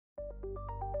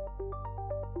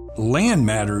land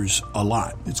matters a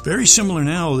lot. It's very similar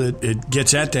now that it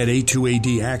gets at that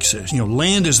A2AD access.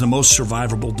 Land is the most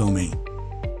survivable domain.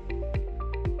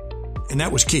 And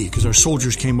that was key because our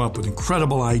soldiers came up with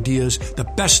incredible ideas. The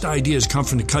best ideas come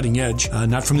from the cutting edge,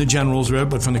 not from the generals,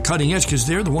 but from the cutting edge because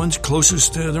they're the ones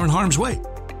closest, they're in harm's way.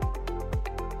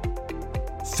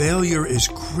 Failure is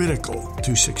critical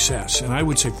to success, and I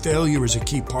would say failure is a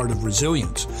key part of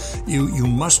resilience. You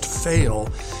must fail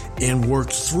and work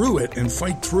through it and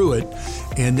fight through it,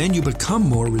 and then you become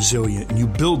more resilient, and you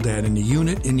build that in the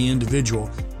unit, in the individual.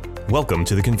 Welcome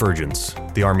to The Convergence,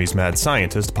 the Army's Mad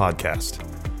Scientist podcast.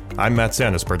 I'm Matt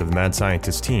Sandisbert of the Mad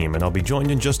Scientist team, and I'll be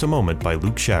joined in just a moment by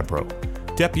Luke Shabro,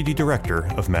 Deputy Director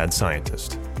of Mad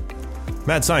Scientist.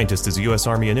 Mad Scientist is a U.S.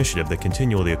 Army initiative that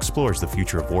continually explores the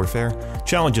future of warfare,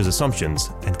 challenges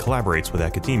assumptions, and collaborates with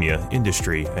academia,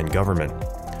 industry, and government.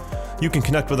 You can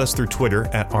connect with us through Twitter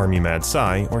at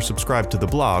ArmyMadSci or subscribe to the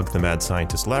blog, The Mad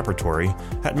Scientist Laboratory,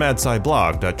 at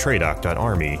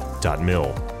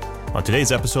madsciblog.tradoc.army.mil. On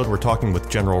today's episode, we're talking with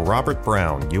General Robert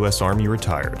Brown, U.S. Army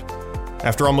retired.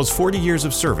 After almost 40 years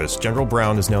of service, General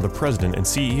Brown is now the President and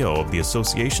CEO of the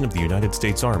Association of the United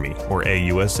States Army, or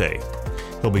AUSA.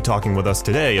 He'll be talking with us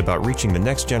today about reaching the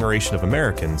next generation of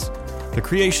Americans, the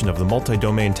creation of the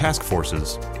multi-domain task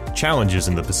forces, challenges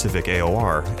in the Pacific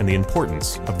AOR, and the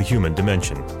importance of the human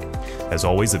dimension. As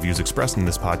always, the views expressed in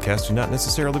this podcast do not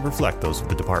necessarily reflect those of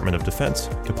the Department of Defense,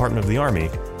 Department of the Army,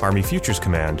 Army Futures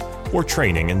Command, or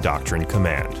Training and Doctrine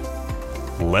Command.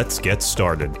 Let's get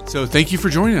started. So thank you for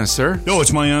joining us, sir. Oh,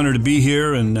 it's my honor to be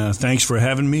here, and thanks for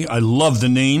having me. I love the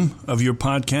name of your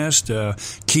podcast,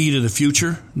 Key to the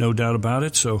Future, no doubt about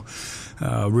it. So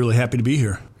really happy to be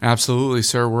here. Absolutely,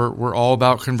 sir. We're all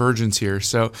about convergence here.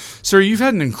 So, sir, you've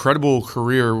had an incredible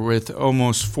career with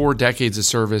almost 4 decades of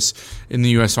service in the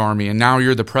U.S. Army, and now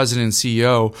you're the president and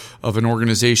CEO of an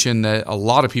organization that a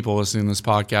lot of people listening to this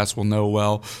podcast will know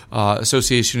well,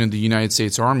 Association of the United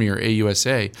States Army, or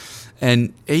AUSA.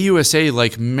 And AUSA,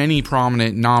 like many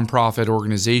prominent nonprofit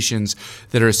organizations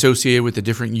that are associated with the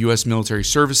different U.S. military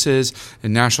services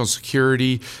and national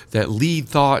security that lead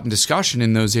thought and discussion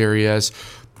in those areas,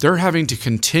 they're having to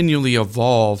continually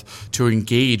evolve to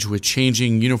engage with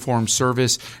changing uniformed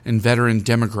service and veteran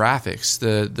demographics.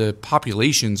 The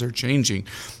populations are changing.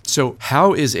 So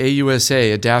how is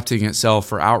AUSA adapting itself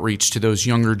for outreach to those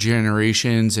younger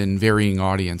generations and varying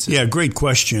audiences? Yeah, great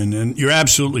question. And you're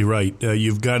absolutely right.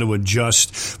 You've got to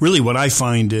adjust. Really what I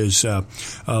find is a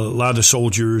lot of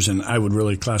soldiers, and I would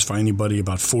really classify anybody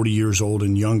about 40 years old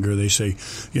and younger, they say,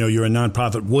 you're a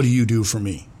nonprofit. What do you do for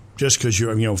me? Just because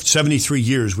 73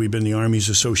 years we've been the Army's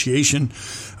association,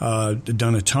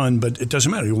 done a ton, but it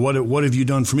doesn't matter. What have you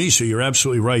done for me? So you're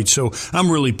absolutely right. So I'm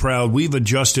really proud. We've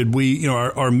adjusted.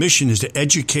 Our mission is to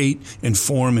educate,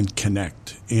 inform, and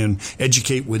connect. And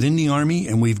educate within the Army,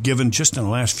 and we've given just in the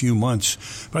last few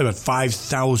months probably about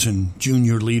 5,000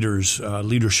 junior leaders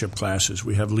leadership classes.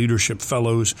 We have leadership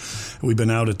fellows. We've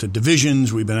been out at the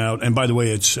divisions. We've been out, and by the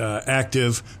way, it's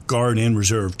active, guard, and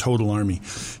reserve, total Army.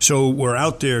 So we're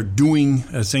out there doing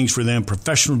things for them,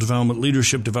 professional development,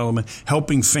 leadership development,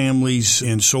 helping families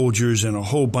and soldiers in a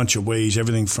whole bunch of ways,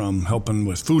 everything from helping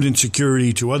with food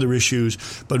insecurity to other issues.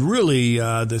 But really,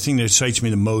 the thing that excites me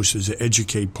the most is the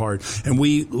educate part. And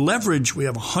we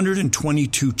have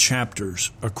 122 chapters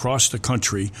across the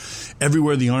country.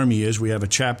 Everywhere the Army is, we have a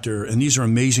chapter, and these are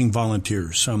amazing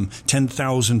volunteers, some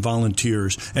 10,000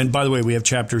 volunteers. And by the way, we have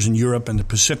chapters in Europe and the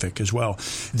Pacific as well.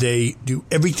 They do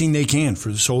everything they can for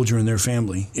the soldier and their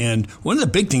family. And one of the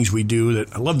big things we do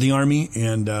that I love the Army,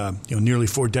 and nearly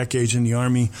 4 decades in the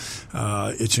Army,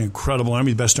 it's an incredible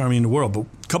Army, the best Army in the world. But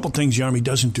a couple things the Army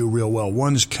doesn't do real well.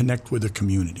 One is connect with the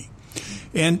community.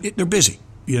 And they're busy.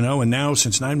 And now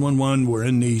since 9/11, we're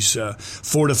in these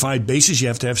fortified bases. You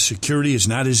have to have security. It's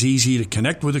not as easy to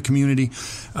connect with the community.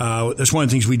 That's one of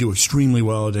the things we do extremely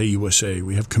well at AUSA.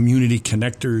 We have community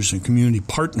connectors and community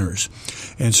partners.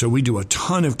 And so we do a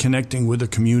ton of connecting with the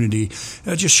community,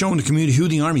 just showing the community who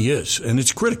the Army is. And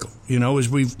it's critical.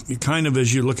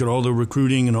 As you look at all the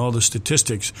recruiting and all the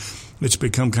statistics, it's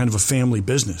become kind of a family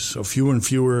business. So fewer and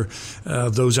fewer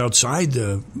of those outside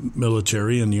the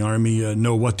military and the Army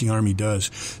know what the Army does.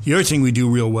 The other thing we do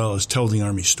real well is tell the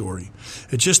Army story.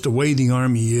 It's just the way the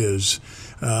Army is.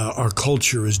 Our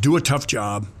culture is do a tough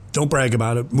job, don't brag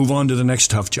about it, move on to the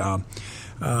next tough job.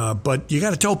 But you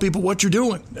got to tell people what you're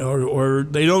doing, or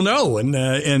they don't know.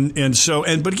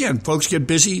 But again, folks get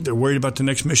busy. They're worried about the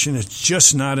next mission. It's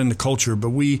just not in the culture. But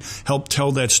we help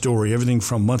tell that story. Everything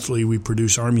from monthly, we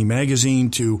produce Army Magazine,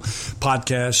 to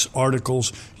podcasts,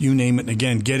 articles, you name it. And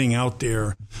again, getting out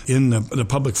there in the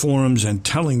public forums and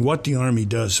telling what the Army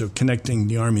does, so connecting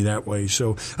the Army that way.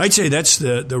 So I'd say that's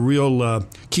the real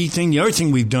key thing. The other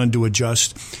thing we've done to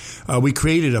adjust, we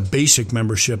created a basic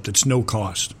membership that's no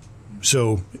cost.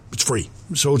 So it's free.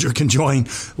 Soldier can join,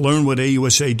 learn what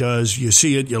AUSA does. You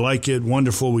see it, you like it,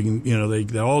 wonderful. We can,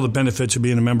 they all the benefits of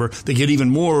being a member. They get even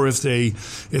more if they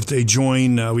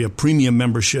join. We have premium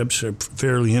memberships, they're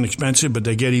fairly inexpensive, but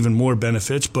they get even more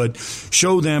benefits. But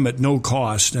show them at no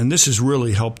cost, and this has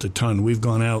really helped a ton. We've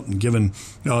gone out and given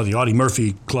the Audie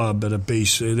Murphy Club at a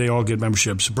base. They all get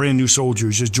memberships. Brand new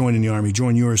soldiers just joining the Army,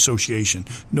 join your association,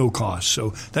 no cost.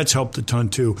 So that's helped a ton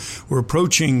too. We're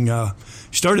approaching.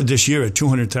 Started this year at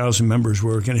 200,000 members.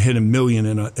 We're going to hit 1 million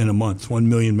in a month, 1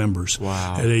 million members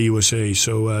at AUSA.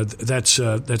 So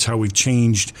that's how we've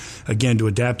changed, again, to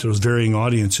adapt to those varying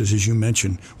audiences, as you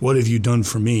mentioned. What have you done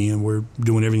for me? And we're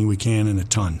doing everything we can and a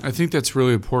ton. I think that's a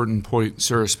really important point,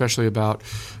 sir, especially about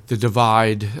the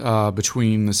divide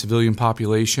between the civilian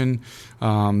population,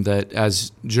 that,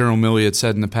 as General Milley had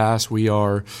said in the past, we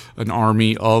are an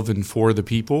army of and for the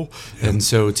people. Yeah. And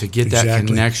so to get that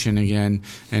connection again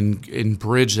and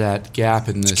bridge that gap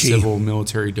in the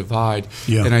civil-military divide.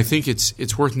 Yeah. And I think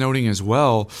it's worth noting as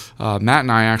well, Matt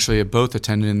and I actually have both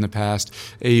attended in the past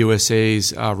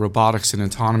AUSA's Robotics and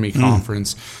Autonomy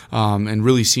Conference, and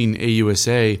really seen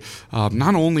AUSA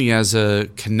not only as a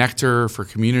connector for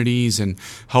communities and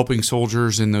helping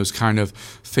soldiers in those kind of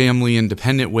family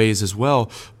independent ways as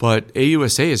well, but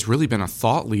AUSA has really been a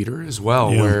thought leader as well,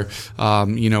 where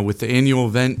with the annual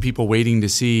event, people waiting to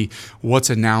see what's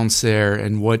announced there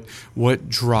and what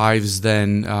drives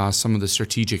then some of the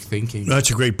strategic thinking. That's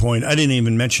a great point. I didn't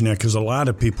even mention that because a lot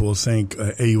of people think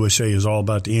AUSA is all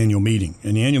about the annual meeting,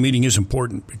 and the annual meeting is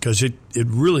important because it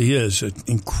really is an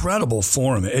incredible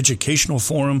forum, an educational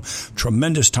forum,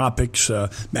 tremendous topics,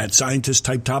 mad scientist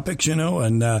type topics, and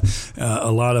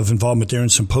a lot of involvement there in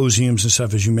symposiums and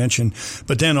stuff, as you mentioned,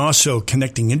 but then also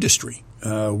connecting industry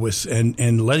with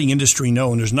and letting industry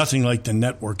know. And there's nothing like the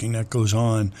networking that goes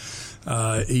on.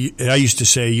 I used to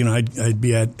say, I'd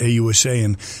be at AUSA,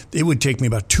 and it would take me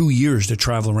about 2 years to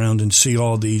travel around and see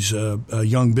all these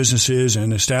young businesses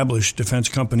and established defense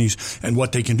companies and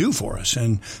what they can do for us.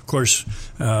 And, of course,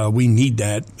 we need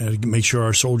that to make sure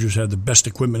our soldiers have the best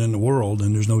equipment in the world,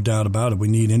 and there's no doubt about it. We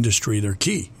need industry. They're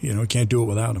key. Can't do it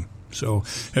without them. So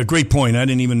a great point. I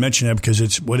didn't even mention that because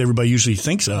it's what everybody usually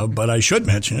thinks of, but I should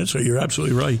mention it. So you're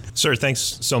absolutely right. Sir,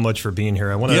 thanks so much for being here.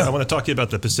 I want to talk to you about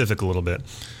the Pacific a little bit.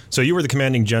 So you were the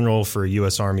commanding general for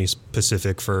U.S. Army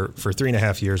Pacific for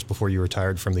 3.5 years before you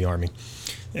retired from the Army.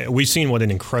 We've seen what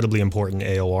an incredibly important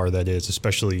AOR that is,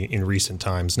 especially in recent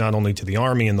times, not only to the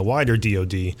Army and the wider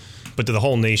DoD, but to the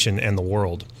whole nation and the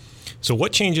world. So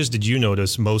what changes did you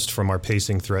notice most from our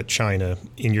pacing threat, China,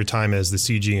 in your time as the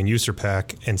CG and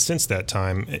USARPAC and since that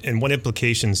time? And what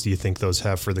implications do you think those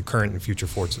have for the current and future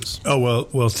forces? Oh,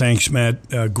 well, thanks,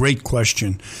 Matt. Great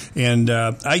question. And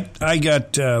I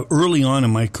got early on in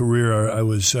my career, I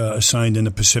was assigned in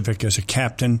the Pacific as a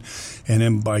captain, and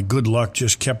then by good luck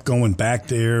just kept going back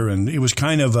there. And it was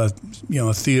kind of a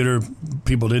theater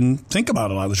people didn't think about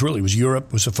a lot. It was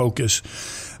Europe was the focus.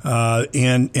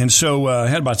 So I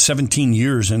had about 17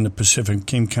 years in the Pacific,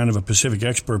 became kind of a Pacific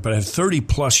expert, but I had 30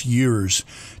 plus years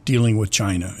dealing with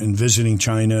China and visiting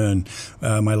China. And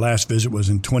my last visit was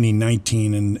in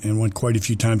 2019 and went quite a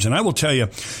few times. And I will tell you,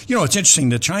 it's interesting.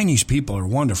 The Chinese people are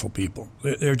wonderful people.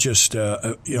 They're just,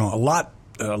 a lot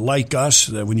like us,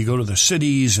 when you go to the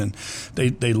cities, and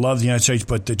they love the United States,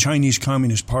 but the Chinese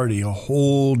Communist Party, a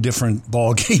whole different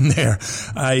ball game there.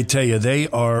 I tell you, they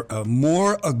are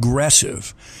more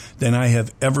aggressive than I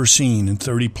have ever seen in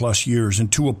 30 plus years,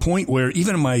 and to a point where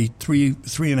even in my three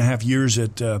and a half years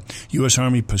at U.S.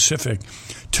 Army Pacific,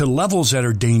 to levels that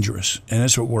are dangerous, and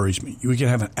that's what worries me. You can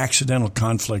have an accidental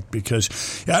conflict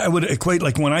because I would equate,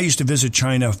 like when I used to visit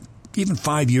China even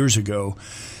 5 years ago,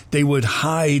 they would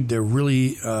hide their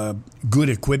really good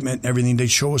equipment and everything.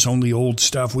 They'd show us only old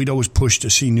stuff. We'd always push to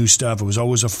see new stuff. It was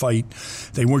always a fight.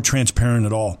 They weren't transparent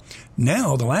at all.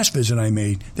 Now, the last visit I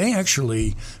made, they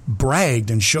actually bragged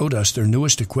and showed us their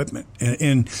newest equipment.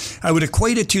 And I would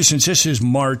equate it to, since this is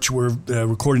March, we're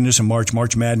recording this in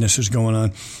March Madness is going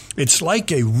on. It's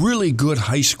like a really good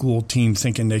high school team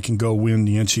thinking they can go win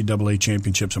the NCAA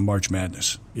championships in March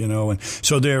Madness, and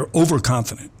so they're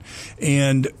overconfident.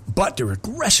 But they're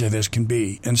aggressive as can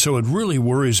be. And so it really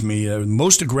worries me.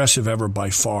 Most aggressive ever by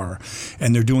far.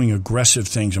 And they're doing aggressive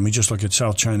things. I mean, just look at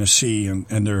South China Sea and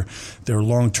their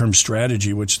long-term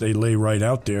strategy, which they lay right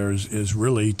out there, is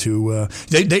really to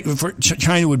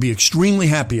China would be extremely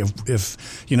happy if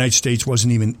the United States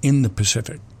wasn't even in the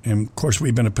Pacific. And, of course,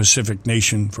 we've been a Pacific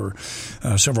nation for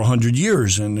several hundred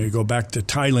years. And you go back to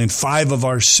Thailand, 5 of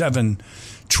our 7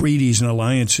 treaties and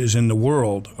alliances in the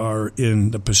world are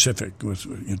in the Pacific, with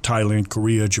Thailand,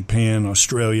 Korea, Japan,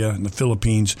 Australia, and the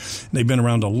Philippines. They've been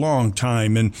around a long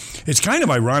time. And it's kind of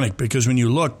ironic because when you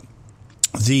look,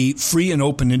 the free and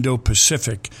open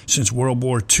Indo-Pacific since World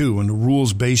War II and the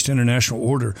rules-based international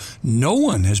order, no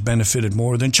one has benefited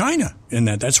more than China in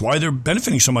that. That's why they're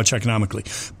benefiting so much economically.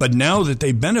 But now that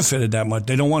they benefited that much,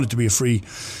 they don't want it to be a free,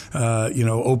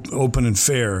 open and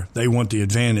fair. They want the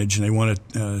advantage, and they want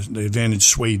the advantage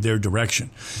swayed their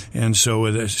direction. And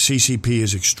so the CCP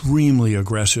is extremely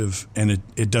aggressive, and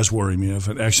it does worry me of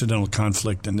an accidental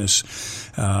conflict in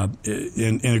this,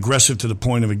 and aggressive to the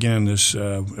point of, again, this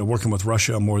working with Russia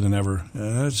more than ever.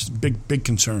 That's a big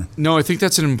concern. No, I think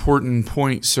that's an important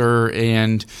point, sir.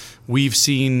 And we've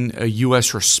seen a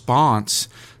U.S. response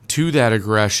to that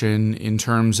aggression in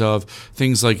terms of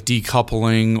things like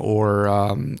decoupling or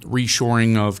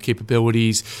reshoring of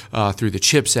capabilities through the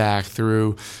CHIPS Act,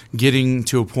 through getting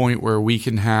to a point where we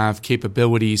can have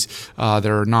capabilities that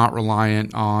are not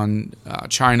reliant on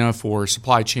China for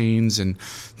supply chains and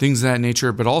things of that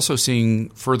nature, but also seeing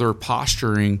further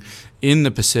posturing in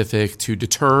the Pacific to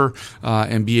deter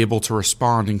and be able to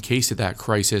respond in case of that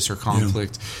crisis or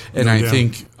conflict. Yeah. And I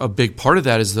think a big part of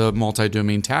that is the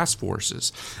multi-domain task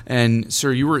forces. And,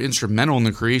 sir, you were instrumental in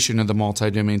the creation of the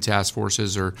multi-domain task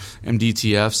forces, or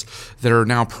MDTFs, that are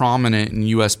now prominent in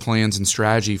U.S. plans and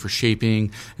strategy for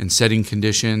shaping and setting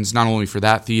conditions, not only for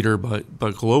that theater, but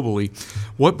globally.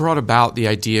 What brought about the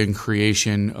idea and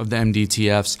creation of the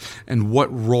MDTFs, and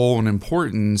what role and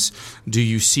importance do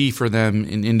you see for them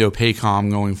in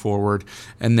Indo-PACOM going forward?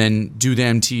 And then do the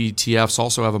MDTFs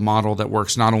also have a model that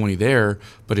works not only there,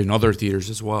 but in other theaters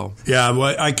as well? Yeah,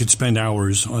 well, I could spend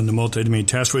hours on the multi-domain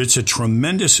task force. It's a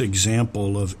tremendous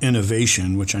example of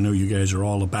innovation, which I know you guys are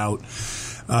all about.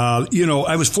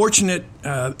 I was fortunate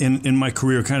in my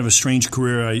career, kind of a strange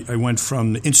career. I went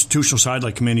from the institutional side,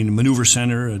 like commanding the maneuver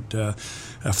center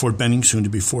at Fort Benning, soon to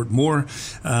be Fort Moore,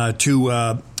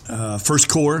 to First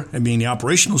Corps and being the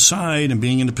operational side and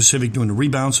being in the Pacific, doing the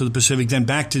rebounds of the Pacific, then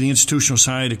back to the institutional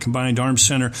side at Combined Arms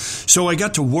Center. So I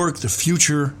got to work the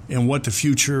future and what the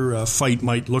future fight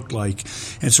might look like.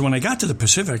 And so when I got to the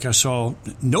Pacific, I saw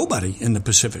nobody in the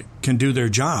Pacific can do their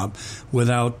job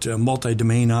without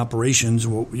multi-domain operations.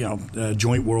 Well,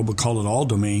 Joint World would call it all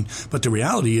domain. But the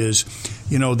reality is,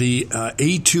 the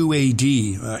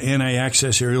A2AD,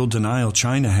 anti-access aerial denial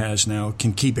China has now,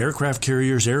 can keep aircraft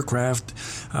carriers,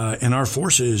 and our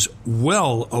forces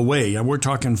well away. We're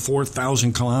talking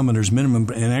 4,000 kilometers minimum,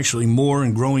 and actually more,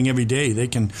 and growing every day. They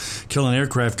can kill an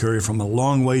aircraft carrier from a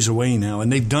long ways away now,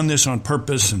 and they've done this on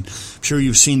purpose, and I'm sure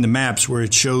you've seen the maps where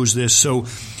it shows this. So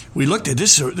we looked at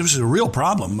this. This is a real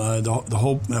problem, the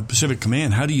whole Pacific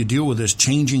Command. How do you deal with this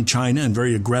changing China and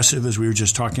very aggressive, as we were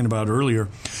just talking about earlier?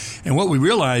 And what we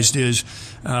realized is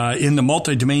in the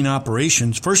multi-domain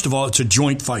operations, first of all, it's a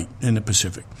joint fight in the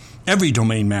Pacific. Every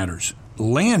domain matters.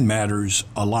 Land matters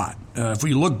a lot. If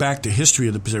we look back to history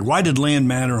of the Pacific, why did land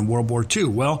matter in World War II?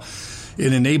 Well,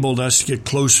 it enabled us to get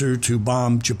closer to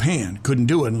bomb Japan. Couldn't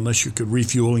do it unless you could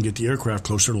refuel and get the aircraft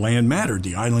closer. Land mattered,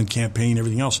 the island campaign,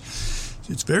 everything else.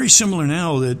 It's very similar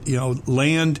now that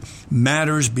land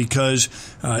matters because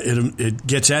it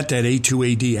gets at that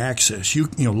A2AD access.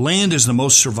 Land is the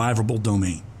most survivable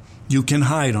domain. You can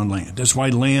hide on land. That's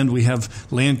why we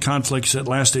have land conflicts that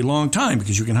last a long time,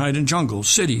 because you can hide in jungles,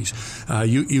 cities.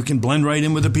 You can blend right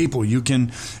in with the people. You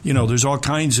can, there's all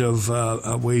kinds of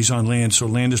ways on land. So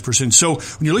land is persistent. So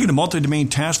when you look at the multi-domain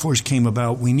task force came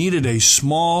about, we needed a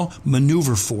small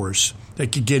maneuver force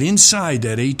that could get inside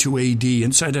that A2AD,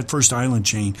 inside that first island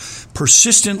chain,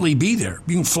 persistently be there.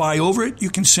 You can fly over it. You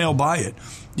can sail by it.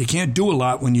 You can't do a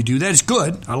lot when you do that. It's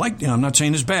good. I'm not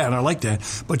saying it's bad. I like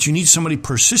that. But you need somebody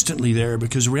persistently there,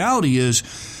 because the reality is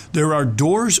there are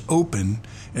doors open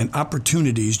and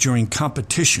opportunities during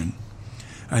competition,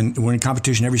 and we're in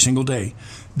competition every single day,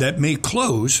 that may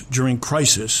close during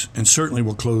crisis and certainly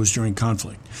will close during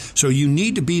conflict. So you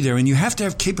need to be there, and you have to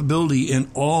have capability in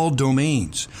all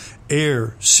domains: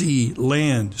 air, sea,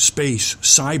 land, space,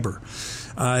 cyber.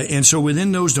 And so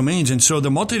within those domains, and so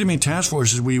the multi-domain task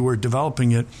force, as we were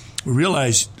developing it, we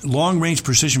realized long-range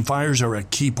precision fires are a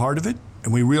key part of it,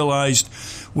 and we realized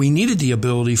we needed the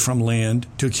ability from land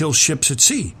to kill ships at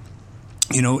sea.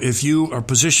 You know, if you are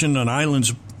positioned on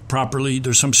islands properly,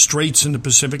 there's some straits in the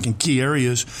Pacific and key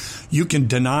areas you can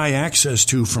deny access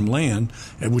to from land,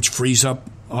 which frees up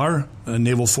our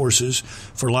naval forces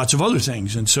for lots of other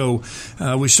things. And so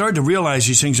we started to realize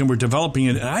these things, and we're developing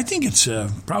it. And I think it's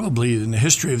probably in the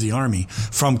history of the Army,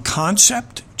 from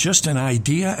concept, just an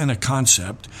idea and a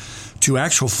concept, to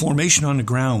actual formation on the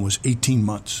ground was 18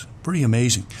 months. Pretty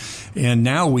amazing. And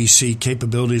now we see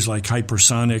capabilities like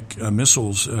hypersonic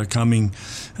missiles coming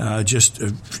just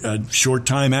a short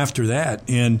time after that.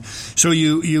 And so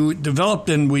you developed,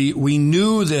 and we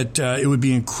knew that it would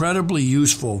be incredibly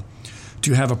useful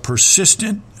to have a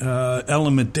persistent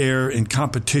element there in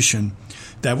competition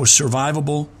that was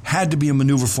survivable, had to be a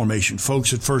maneuver formation.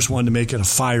 Folks at first wanted to make it a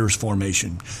fires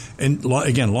formation. And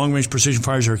again, long-range precision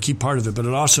fires are a key part of it, but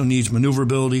it also needs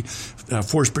maneuverability,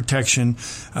 force protection.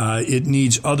 It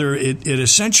needs it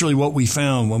essentially, what we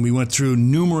found when we went through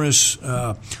numerous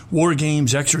war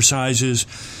games, exercises,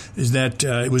 is that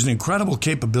it was an incredible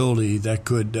capability that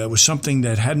was something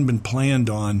that hadn't been planned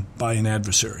on by an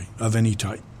adversary of any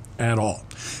type at all.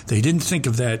 They didn't think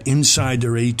of that inside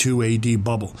their A2AD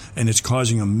bubble, and it's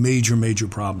causing them major, major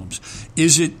problems.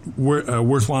 Is it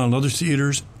worthwhile in other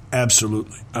theaters?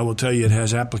 Absolutely. I will tell you, it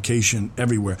has application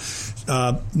everywhere.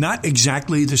 Not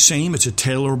exactly the same. It's a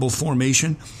tailorable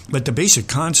formation, but the basic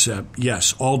concept,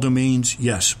 yes. All domains,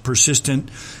 yes. Persistent,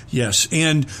 yes.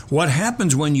 And what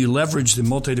happens when you leverage the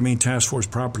multi-domain task force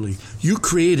properly, you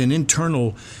create an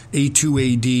internal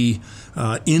A2AD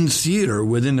in theater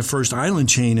within the first island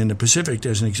chain in the Pacific,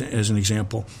 as an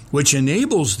example, which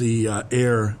enables the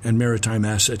air and maritime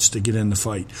assets to get in the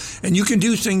fight. And you can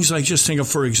do things like, just think of,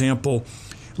 for example,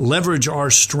 leverage our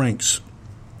strengths.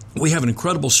 We have an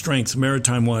incredible strength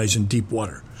maritime-wise in deep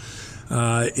water,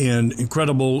 and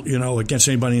incredible, against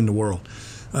anybody in the world.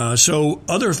 So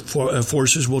other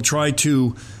forces will try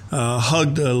to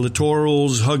hug the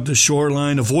littorals, hug the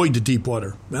shoreline, avoid the deep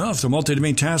water. Well, if the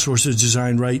multi-domain task force is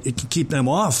designed right, it can keep them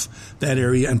off that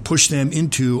area and push them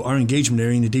into our engagement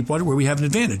area in the deep water where we have an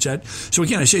advantage. So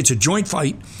again, I say it's a joint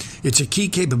fight. It's a key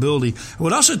capability. I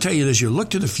would also tell you that as you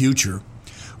look to the future,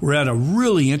 we're at a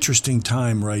really interesting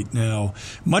time right now.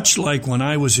 Much like when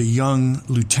I was a young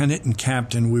lieutenant and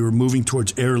captain, we were moving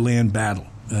towards air-land battle,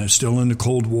 still in the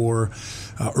Cold War,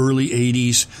 early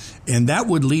 80s. And that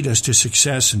would lead us to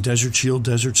success in Desert Shield,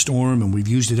 Desert Storm, and we've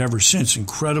used it ever since.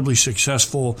 Incredibly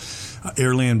successful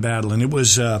air-land battle. And it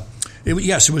was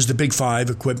the Big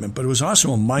Five equipment, but it was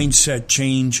also a mindset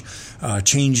change,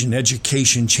 change in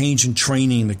education, change in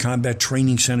training. The combat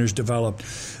training centers developed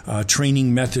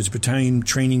training methods, battalion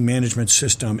training management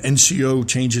system, NCO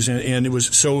changes, and it was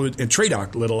and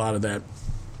TRADOC led a lot of that.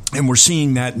 And we're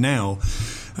seeing that now.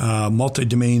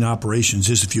 Multi-domain operations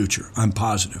is the future, I'm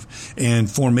positive. And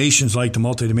formations like the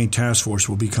multi-domain task force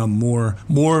will become more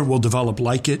will develop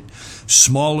like it,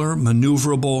 smaller,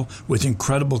 maneuverable, with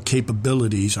incredible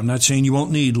capabilities. I'm not saying you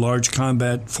won't need large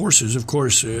combat forces. Of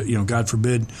course, God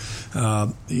forbid,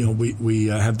 we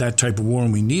have that type of war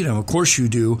and we need them. Of course you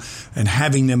do, and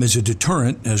having them as a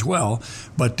deterrent as well.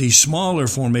 But these smaller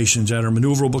formations that are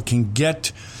maneuverable can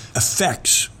get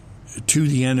effects to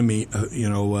the enemy,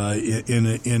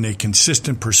 in a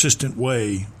consistent, persistent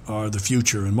way are the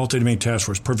future. And multi-domain task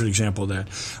force, perfect example of that.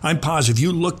 I'm positive.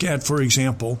 You look at, for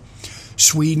example,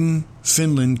 Sweden,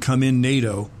 Finland come in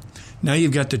NATO. Now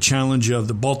you've got the challenge of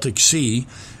the Baltic Sea,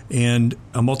 and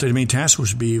a multi-domain task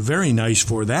force would be very nice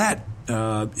for that.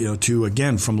 To,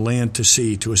 again, from land to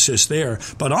sea to assist there,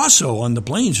 but also on the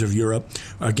plains of Europe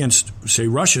against, say,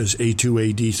 Russia's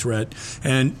A2AD threat.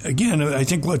 And again, I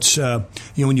think what's,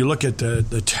 when you look at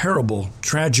the terrible,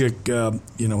 tragic,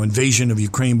 invasion of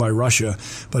Ukraine by Russia,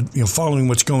 but, following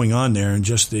what's going on there and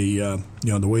just the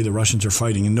way the Russians are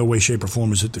fighting, in no way, shape, or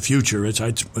form is it the future.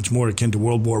 It's more akin to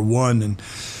World War I and,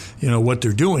 what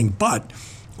they're doing. But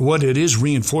what it is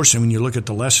reinforcing when you look at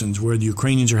the lessons where the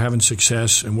Ukrainians are having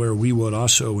success and where we would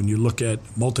also, when you look at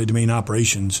multi-domain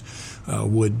operations,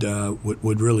 would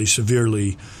really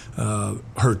severely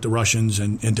hurt the Russians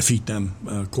and defeat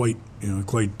them quite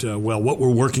well. What we're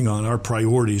working on, our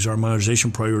priorities, our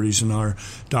modernization priorities, and our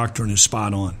doctrine is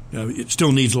spot on. It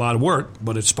still needs a lot of work,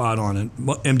 but it's spot on. And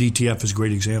MDTF is a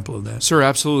great example of that. Sir,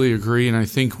 absolutely agree. And I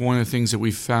think one of the things that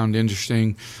we found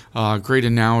interesting, great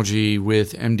analogy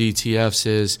with MDTFs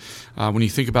is when you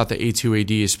think about the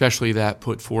A2AD, especially that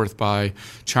put forth by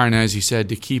China, as you said,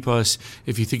 to keep us,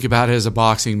 if you think about it as a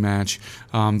boxing match,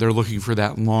 they're looking for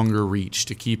that longer reach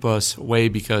to keep us away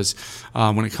because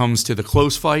when it comes to the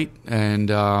close fight and,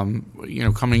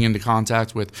 coming into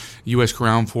contact with U.S.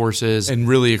 ground forces and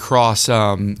really across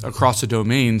the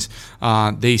domains,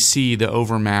 they see the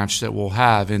overmatch that we'll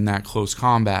have in that close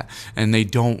combat, and they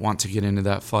don't want to get into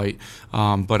that fight.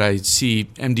 But I see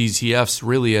MDTFs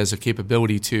really as a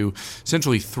capability to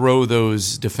essentially throw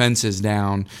those defenses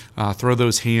down, throw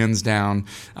those hands down,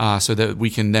 so that we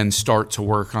can then start to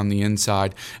work on the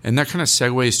inside. And that kind of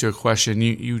segues to a question.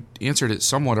 You answered it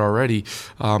somewhat already,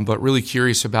 but really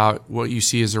curious about what you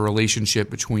see as a relationship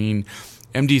between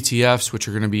MDTFs, which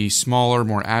are going to be smaller,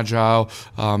 more agile,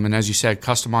 and as you said,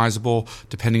 customizable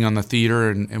depending on the theater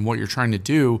and what you're trying to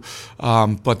do,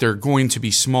 but they're going to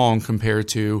be small compared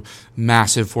to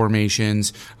massive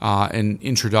formations and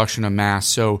introduction of mass.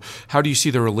 So how do you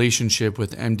see the relationship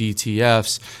with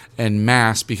MDTFs and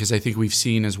mass? Because I think we've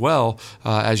seen as well,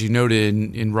 as you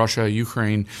noted in Russia,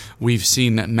 Ukraine, we've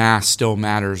seen that mass still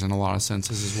matters in a lot of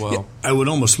senses as well. Yeah, I would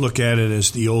almost look at it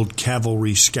as the old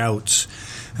cavalry scouts.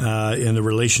 In the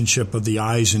relationship of the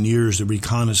eyes and ears, the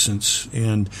reconnaissance,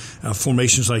 and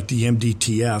formations like the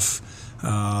MDTF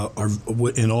are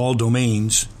in all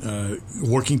domains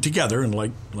working together, and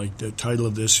like the title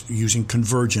of this, using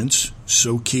convergence,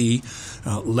 so key,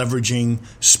 leveraging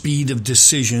speed of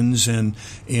decisions and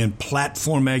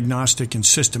platform agnostic and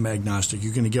system agnostic.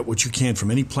 You're going to get what you can from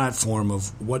any platform of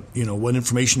what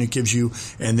information it gives you,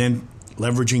 and then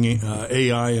leveraging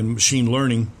AI and machine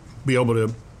learning, be able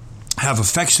to have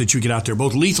effects that you get out there,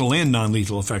 both lethal and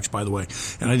non-lethal effects, by the way.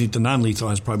 And I think the non-lethal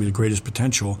has probably the greatest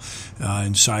potential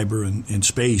in cyber and in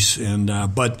space. And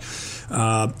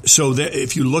so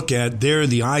if you look at there,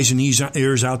 the eyes and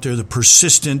ears out there, the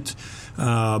persistent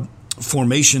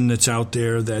formation that's out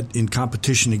there that in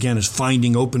competition, again, is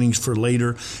finding openings for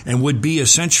later and would be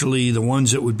essentially the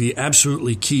ones that would be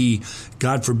absolutely key,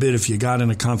 God forbid, if you got in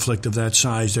a conflict of that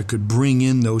size, that could bring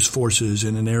in those forces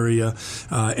in an area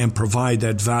and provide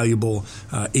that valuable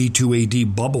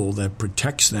A2AD bubble that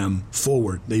protects them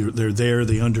forward. They're there,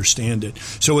 they understand it.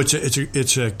 So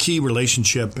it's a key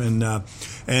relationship, and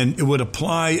it would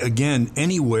apply, again,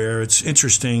 anywhere. It's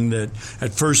interesting that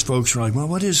at first folks were like, well,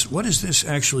 what does this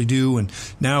actually do? And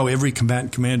now every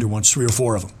combatant commander wants 3 or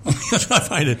 4 of them. I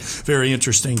find it very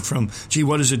interesting from,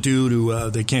 what does it do to,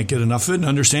 they can't get enough of it, and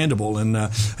understandable. And I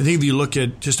think if you look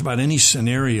at just about any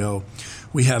scenario,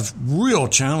 we have real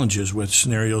challenges with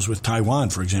scenarios with Taiwan,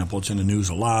 for example. It's in the news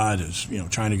a lot. Is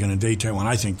China going to invade Taiwan?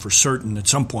 I think for certain at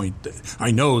some point,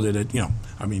 I know that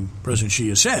President Xi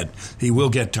has said he will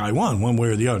get Taiwan one way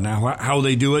or the other. Now, how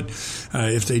they do it,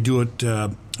 if they do it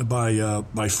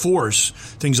by force,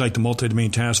 things like the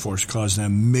multi-domain task force cause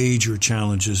them major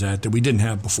challenges that we didn't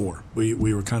have before.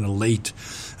 We were kind of late.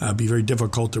 Be very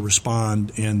difficult to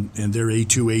respond, and their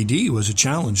A2AD was a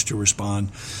challenge to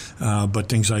respond. But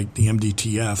things like the MDTF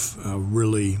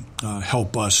really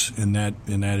help us in that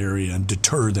area and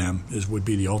deter them would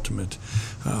be the ultimate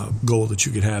goal that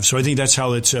you could have. So I think that's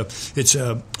how it's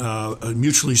a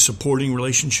mutually supporting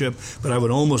relationship. But I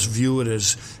would almost view it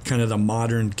as kind of the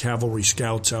modern cavalry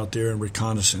scouts out there and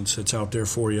reconnaissance that's out there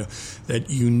for you that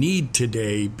you need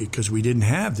today, because we didn't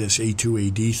have this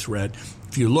A2AD threat.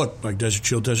 If you look, like Desert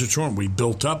Shield, Desert Storm, we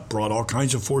built up, brought all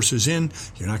kinds of forces in.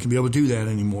 You're not going to be able to do that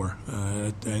anymore,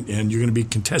 and you're going to be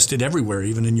contested everywhere,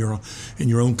 even in your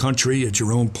own country, at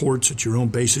your own ports, at your own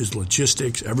bases,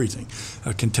 logistics, everything.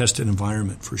 A contested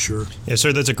environment for sure. Yeah,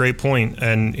 sir, that's a great point.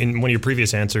 And in one of your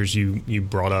previous answers, you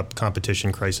brought up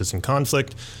competition, crisis, and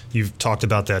conflict. You've talked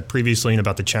about that previously and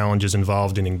about the challenges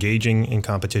involved in engaging in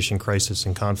competition, crisis,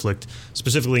 and conflict,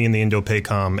 specifically in the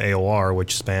Indo-PACOM AOR,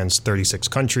 which spans 36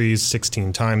 countries, 16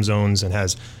 time zones, and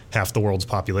has half the world's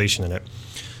population in it.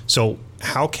 So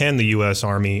how can the U.S.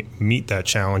 Army meet that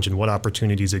challenge, and what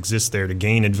opportunities exist there to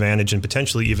gain advantage and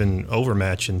potentially even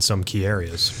overmatch in some key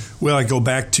areas? Well, I go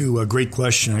back to a great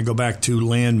question. I go back to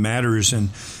land matters, and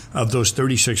of those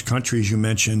 36 countries you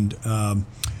mentioned,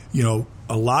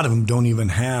 a lot of them don't even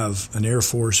have an Air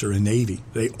Force or a Navy.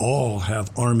 They all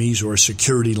have armies or a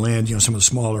security land. Some of the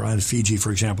smaller islands, Fiji,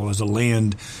 for example, has a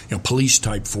land, police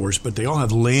type force, but they all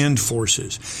have land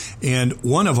forces. And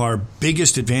one of our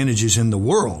biggest advantages in the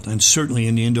world, and certainly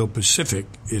in the Indo-Pacific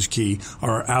is key,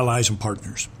 are our allies and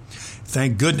partners.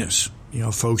 Thank goodness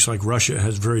folks like Russia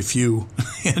has very few,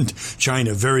 and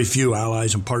China, very few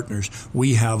allies and partners.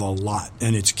 We have a lot,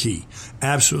 and it's key,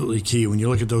 absolutely key when you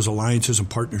look at those alliances and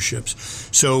partnerships.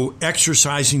 So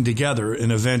exercising together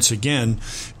in events, again,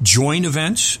 joint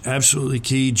events, absolutely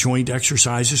key, joint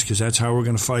exercises, because that's how we're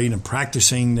going to fight, and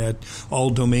practicing that all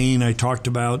domain I talked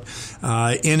about.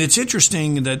 And it's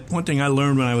interesting that one thing I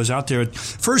learned when I was out there,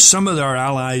 first, some of our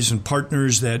allies and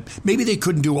partners that maybe they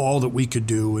couldn't do all that we could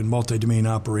do in multi-domain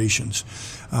operations.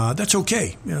 That's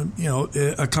okay.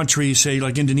 A country, say,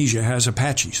 like Indonesia, has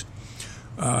Apaches,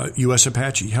 U.S.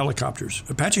 Apache helicopters.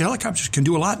 Apache helicopters can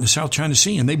do a lot in the South China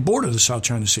Sea, and they border the South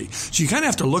China Sea. So you kind of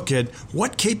have to look at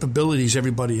what capabilities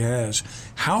everybody has,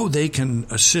 how they can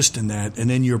assist in that, and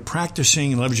then you're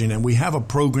practicing and leveraging them. We have a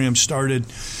program started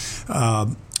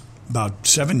about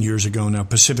 7 years ago now,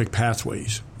 Pacific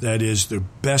Pathways. That is the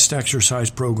best exercise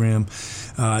program.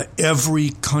 Every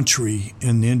country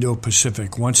in the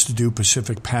Indo-Pacific wants to do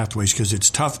Pacific Pathways because it's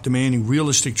tough, demanding,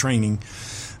 realistic training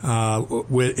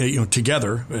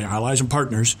together, allies and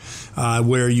partners,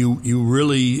 where you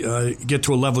really get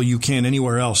to a level you can't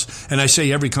anywhere else. And I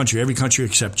say every country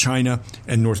except China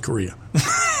and North Korea.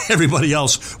 Everybody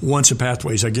else wants a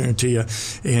pathways, I guarantee you,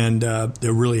 and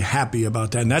they're really happy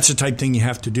about that. And that's the type of thing you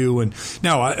have to do. And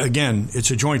now, again,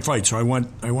 it's a joint fight. So I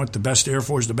want the best Air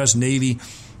Force, the best Navy,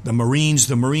 the Marines,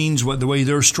 the way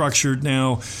they're structured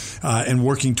now, and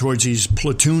working towards these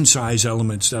platoon-size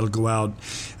elements that'll go out.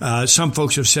 Some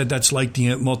folks have said that's like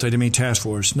the multi-domain task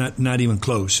force. Not even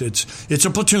close. It's a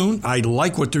platoon. I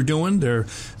like what they're doing. They're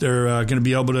going to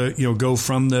be able to go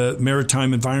from the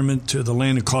maritime environment to the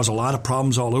land and cause a lot of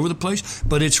problems all over the place.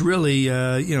 But it's really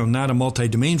not a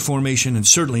multi-domain formation, and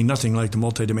certainly nothing like the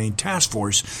multi-domain task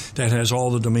force that has all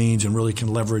the domains and really can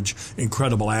leverage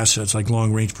incredible assets like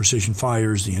long-range precision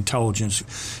fires, the intelligence,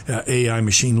 AI,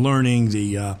 machine learning,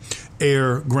 the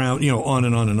air, ground, on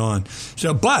and on and on.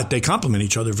 So, but they complement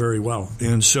each other very well.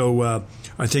 And so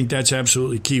I think that's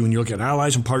absolutely key when you look at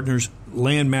allies and partners.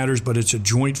 Land matters, but it's a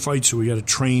joint fight, so we got to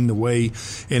train the way.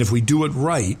 And if we do it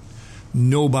right,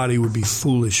 nobody would be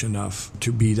foolish enough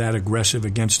to be that aggressive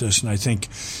against us. And I think,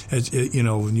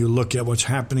 when you look at what's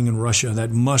happening in Russia,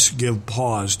 that must give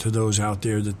pause to those out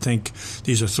there that think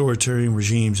these authoritarian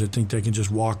regimes that think they can just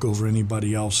walk over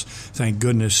anybody else. Thank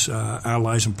goodness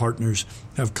allies and partners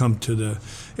have come to the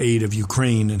aid of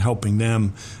Ukraine and helping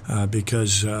them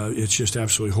because it's just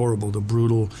absolutely horrible, the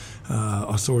brutal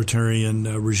authoritarian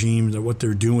regime, that what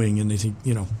they're doing, and they think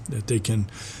that they can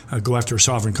go after a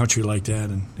sovereign country like that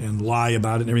and lie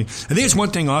about it and everything. I think it's one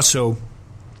thing also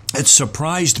that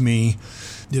surprised me,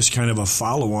 this kind of a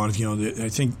follow-on. I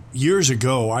think years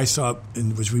ago I thought,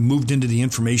 and as we moved into the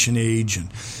information age and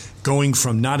going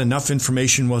from not enough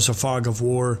information was a fog of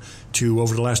war to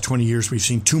over the last 20 years we've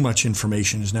seen too much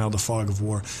information is now the fog of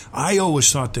war. I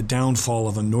always thought the downfall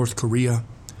of a North Korea,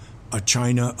 a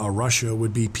China, a Russia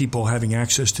would be people having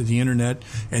access to the internet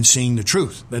and seeing the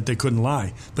truth, that they couldn't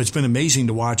lie. But it's been amazing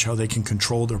to watch how they can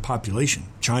control their population.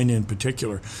 China in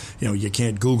particular, you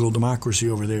can't Google democracy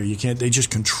over there. They just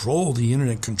control the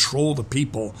internet, control the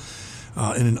people.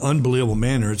 In an unbelievable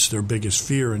manner. It's their biggest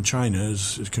fear in China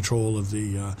is control of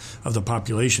the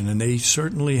population, and they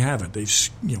certainly have it. They've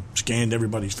scanned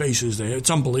everybody's faces. It's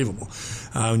unbelievable.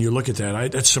 When you look at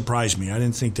that surprised me. I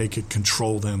didn't think they could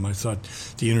control them. I thought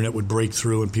the internet would break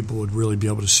through and people would really be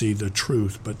able to see the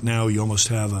truth. But now you almost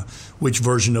have which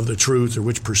version of the truth or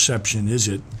which perception is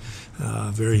it?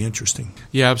 Very interesting.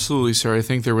 Yeah, absolutely, sir. I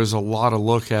think there was a lot of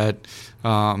look at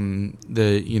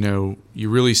you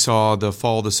really saw the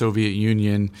fall of the Soviet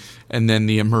Union and then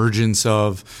the emergence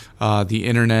of the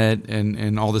internet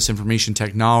and all this information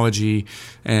technology.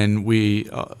 And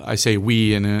I say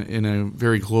we, in a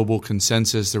very global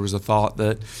consensus, there was a thought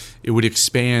that it would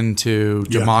expand to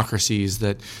democracies,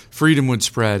 that freedom would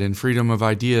spread and freedom of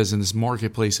ideas and this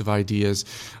marketplace of ideas.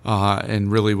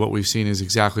 And really what we've seen is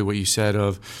exactly what you said,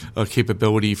 of a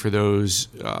capability for those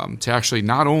to actually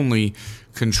not only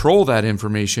control that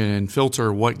information and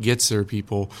filter what gets their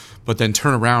people, but then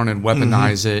turn around and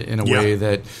weaponize it in a way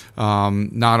that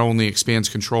not only expands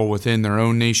control within their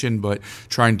own nation, but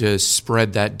trying to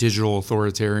spread that digital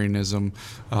authoritarianism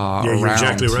around. You're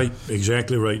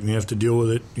exactly right. And you have to deal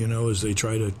with it, as they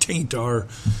try to taint our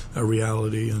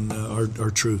reality and our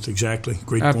truth. Exactly.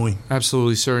 Great point.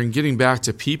 Absolutely, sir. And getting back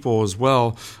to people as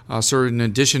well, sir, in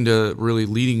addition to really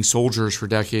leading soldiers for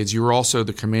decades, you were also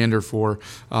the commander for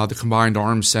the Combined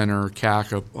Arms Center,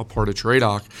 CAC, a part of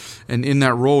TRADOC. And in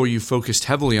that role, you focused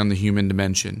heavily on the human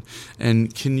dimension.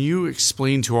 And can you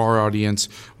explain to our audience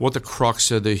what the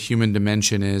crux of the human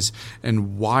dimension is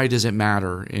and why does it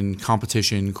matter in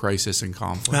competition, crisis, and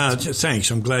conflict?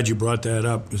 Thanks. I'm glad you brought that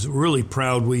up. I was really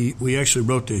proud. We actually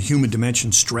wrote the human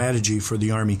dimension strategy for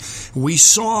the Army. We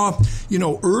saw,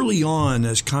 early on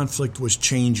as conflict was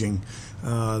changing,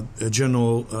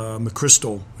 General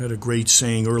McChrystal had a great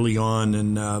saying early on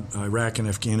in Iraq and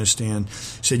Afghanistan.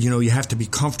 Said, you have to be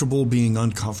comfortable being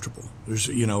uncomfortable. There's,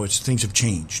 things have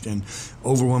changed and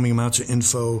overwhelming amounts of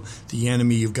info. The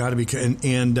enemy, you've got to be,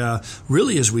 and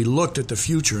really, as we looked at the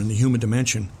future in the human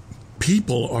dimension,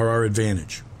 people are our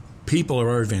advantage. People are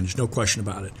our advantage, no question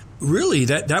about it. Really,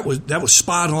 that was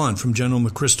spot on from General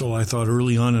McChrystal, I thought,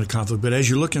 early on in the conflict. But as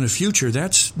you look in the future,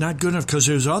 that's not good enough because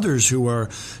there's others who are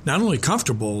not only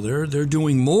comfortable, they're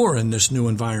doing more in this new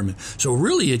environment. So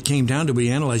really, it came down to we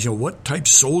analyze, what type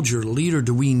soldier, leader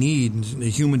do we need in the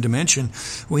human dimension?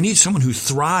 We need someone who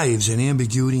thrives in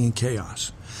ambiguity and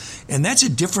chaos. And that's a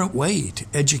different way to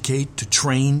educate, to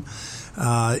train.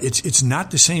 It's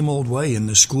not the same old way in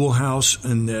the schoolhouse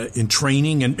and in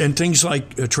training and things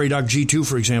like TRADOC G2,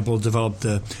 for example, developed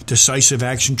the decisive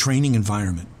action training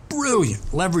environment. Brilliant,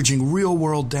 leveraging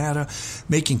real-world data,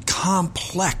 making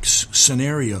complex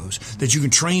scenarios that you can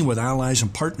train with allies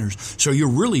and partners. So you're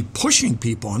really pushing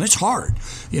people, and it's hard.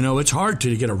 It's hard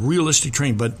to get a realistic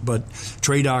training, but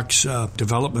TRADOC's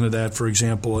development of that, for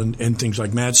example, and things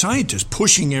like mad scientists,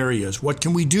 pushing areas. What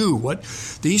can we do?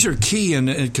 These are key, and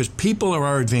because people are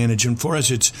our advantage, and for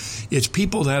us, it's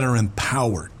people that are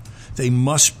empowered. They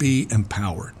must be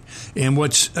empowered. And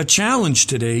what's a challenge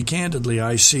today, candidly,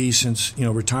 I see since,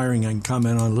 retiring, I can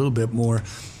comment on a little bit more.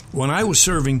 When I was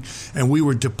serving and we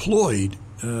were deployed,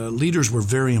 leaders were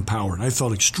very empowered. I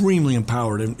felt extremely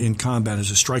empowered in combat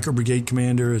as a Stryker Brigade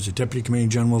commander, as a deputy commanding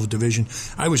general of a division.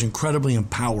 I was incredibly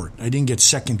empowered. I didn't get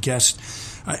second-guessed.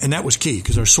 And that was key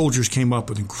because our soldiers came up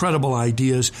with incredible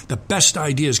ideas. The best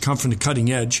ideas come from the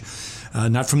cutting edge,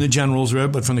 not from the generals,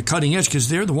 but from the cutting edge because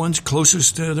they're the ones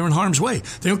closest. They're in harm's way.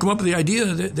 They don't come up with the idea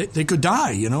that they could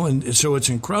die, and so it's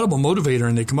an incredible motivator.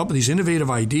 And they come up with these innovative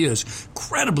ideas,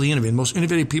 incredibly innovative, most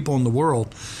innovative people in the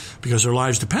world because their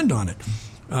lives depend on it.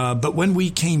 But when we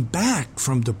came back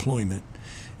from deployment,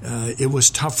 it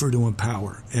was tougher to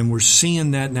empower. And we're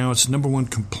seeing that now. It's the number one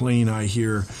complaint I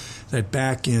hear that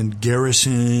back in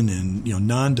garrison and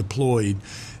non-deployed,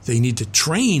 they need to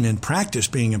train and practice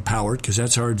being empowered because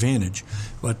that's our advantage.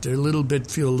 But they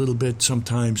feel a little bit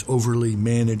sometimes overly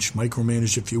managed,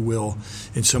 micromanaged, if you will,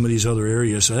 in some of these other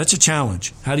areas. So that's a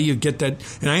challenge. How do you get that?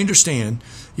 And I understand,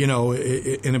 an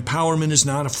empowerment is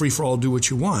not a free-for-all, do what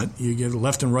you want. You get a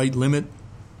left and right limit.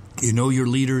 Your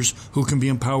leaders who can be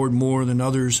empowered more than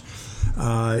others,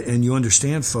 and you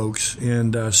understand folks.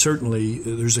 And certainly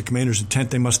there's a commander's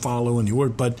intent they must follow in the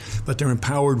order, but they're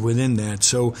empowered within that.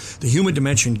 So the human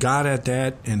dimension got at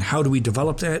that, and how do we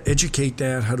develop that, educate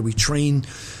that? How do we train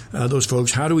those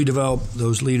folks? How do we develop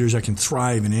those leaders that can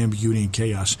thrive in ambiguity and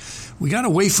chaos? We got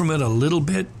away from it a little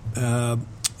bit.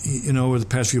 Over the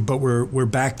past few, but we're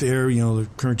back there. The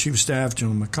current chief of staff,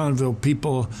 General McConville,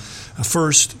 people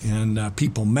first, and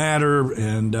people matter,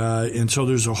 and so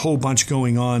there's a whole bunch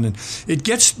going on, and it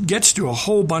gets to a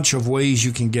whole bunch of ways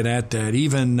you can get at that.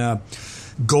 Even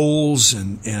goals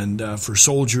and for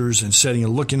soldiers and setting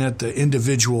and looking at the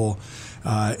individual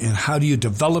and how do you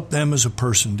develop them as a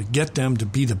person to get them to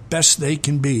be the best they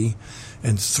can be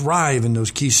and thrive in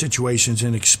those key situations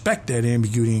and expect that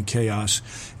ambiguity and chaos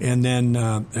and then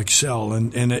excel.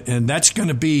 And that's going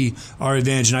to be our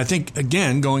advantage. And I think,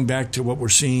 again, going back to what we're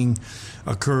seeing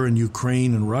occur in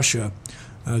Ukraine and Russia,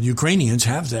 the Ukrainians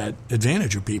have that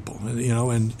advantage of people,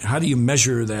 and how do you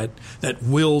measure that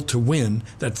will to win,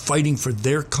 that fighting for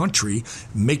their country,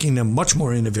 making them much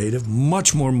more innovative,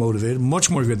 much more motivated, much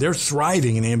more good. They're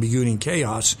thriving in ambiguity and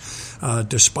chaos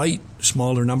despite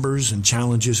smaller numbers and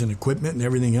challenges and equipment and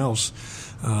everything else.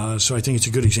 So I think it's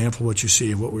a good example of what you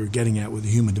see of what we're getting at with the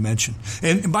human dimension.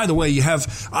 And by the way,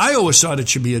 I always thought it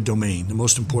should be a domain, the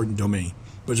most important domain.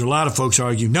 But a lot of folks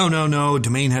argue, no,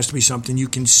 domain has to be something you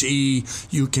can see,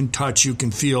 you can touch, you can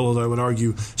feel. Although I would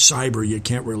argue cyber, you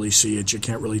can't really see it, you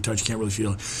can't really touch, you can't really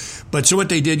feel it. But so what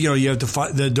they did, you have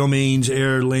the domains,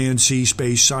 air, land, sea,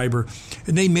 space, cyber,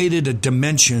 and they made it a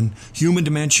dimension, human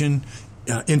dimension,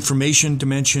 information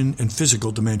dimension, and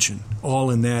physical dimension,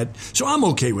 all in that. So I'm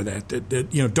okay with that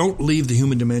don't leave the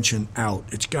human dimension out.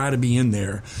 It's got to be in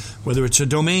there. Whether it's a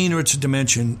domain or it's a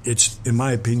dimension, it's, in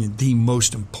my opinion, the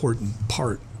most important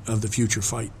part of the future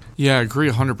fight. Yeah, I agree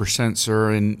 100%,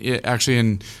 sir. And actually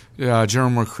in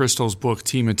General McChrystal's book,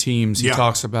 Team of Teams, he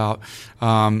talks about,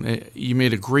 you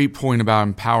made a great point about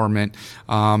empowerment.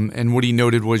 And what he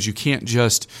noted was you can't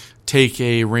just take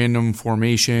a random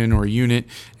formation or unit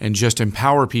and just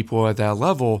empower people at that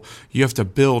level. You have to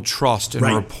build trust and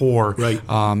rapport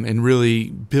and really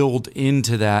build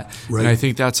into that. And I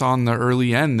think that's on the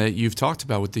early end that you've talked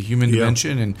about with the human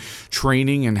dimension and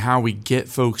training and how we get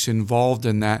folks involved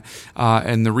in that.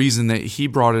 And the reason that he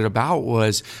brought it about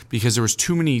was because there was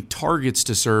too many targets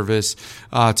to service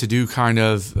to do kind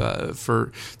of,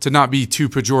 to not be too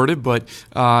pejorative, but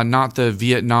not the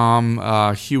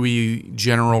Vietnam Huey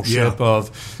generalship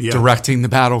of directing the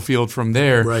battlefield from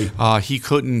there. He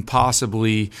couldn't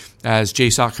possibly, as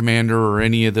JSOC commander or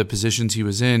any of the positions he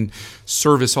was in,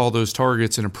 service all those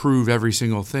targets and approve every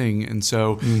single thing. And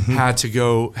so had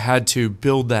to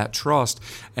build that trust.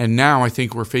 And now I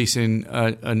think we're facing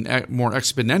a more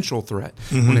exponential threat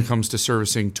when it comes to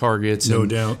servicing targets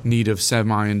and need of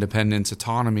semi-independence,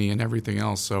 autonomy, and everything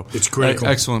else. So it's critical.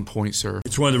 Excellent point, sir.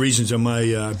 It's one of the reasons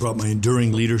I brought my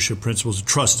enduring leadership principles.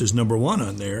 Trust is number one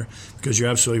on there, because you're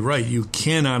absolutely right. You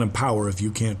cannot empower if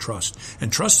you can't trust.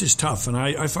 And trust is tough. And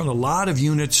I found a lot of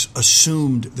units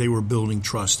assumed they were building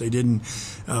trust. They didn't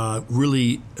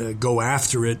really go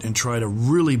after it and try to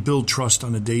really build trust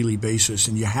on a daily basis.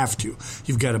 And you have to.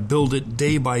 You've got to build it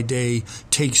day by day.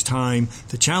 Takes time.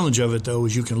 The challenge of it, though,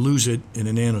 is you can lose it in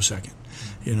a nanosecond.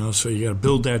 So you got to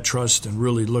build that trust and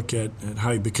really look at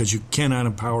how, because you cannot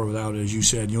empower without it, as you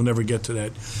said. You'll never get to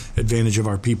that advantage of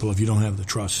our people if you don't have the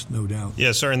trust, no doubt.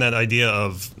 Yeah, sir, and that idea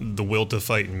of the will to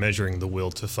fight and measuring the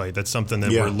will to fight, that's something that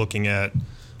we're looking at.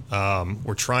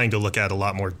 We're trying to look at a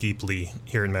lot more deeply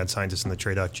here in Mad Scientists and the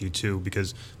Trade.Q too,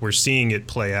 because we're seeing it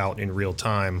play out in real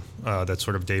time, that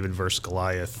sort of David versus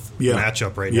Goliath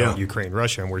matchup right now,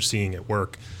 Ukraine-Russia, and we're seeing it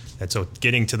work. And so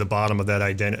getting to the bottom of that,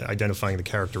 identifying the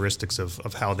characteristics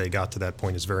of how they got to that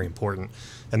point is very important.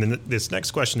 And then this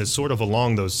next question is sort of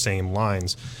along those same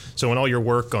lines. So in all your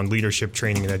work on leadership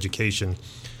training and education,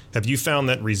 have you found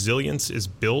that resilience is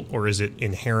built, or is it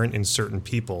inherent in certain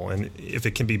people? And if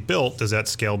it can be built, does that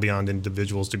scale beyond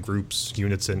individuals to groups,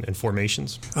 units, and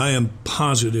formations? I am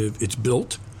positive it's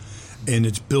built. And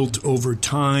it's built over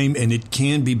time, and it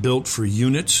can be built for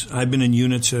units. I've been in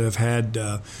units that have had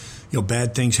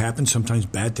bad things happen. Sometimes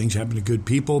bad things happen to good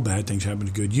people. Bad things happen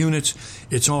to good units.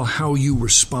 It's all how you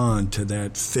respond to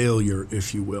that failure,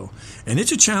 if you will. And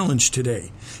it's a challenge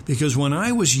today, because when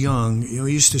I was young, I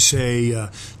used to say,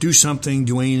 do something,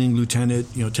 do anything,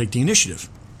 Lieutenant, take the initiative.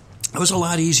 It was a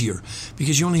lot easier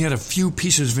because you only had a few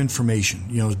pieces of information.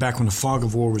 It was back when the fog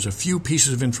of war was a few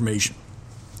pieces of information.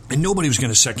 And nobody was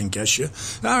going to second guess you.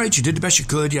 All right, you did the best you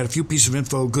could. You had a few pieces of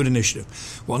info, good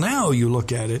initiative. Well, now you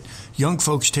look at it, young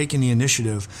folks taking the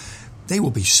initiative, they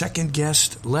will be second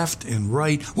guessed left and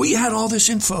right. Well, you had all this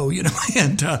info,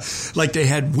 and like they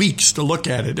had weeks to look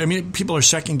at it. I mean, people are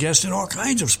second guessed in all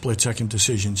kinds of split second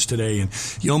decisions today. And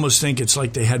you almost think it's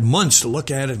like they had months to look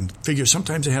at it and figure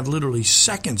sometimes they have literally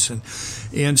seconds. And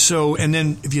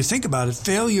then if you think about it,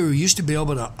 failure used to be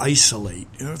able to isolate,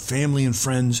 family and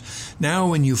friends. Now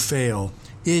when you fail,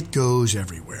 it goes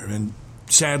everywhere. And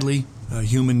sadly,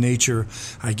 human nature,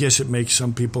 I guess it makes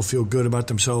some people feel good about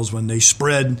themselves when they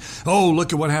spread, oh,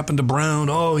 look at what happened to Brown.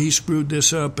 Oh, he screwed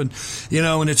this up. And,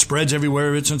 and it spreads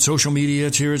everywhere. It's on social media.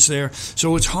 It's here, it's there.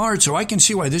 So it's hard. So I can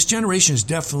see why this generation is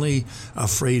definitely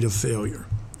afraid of failure.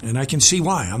 And I can see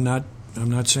why. I'm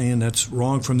not saying that's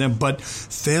wrong from them, but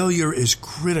failure is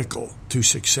critical to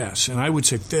success. And I would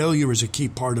say failure is a key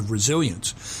part of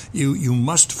resilience. You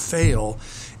must fail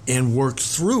and work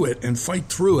through it and fight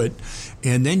through it,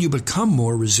 and then you become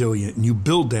more resilient, and you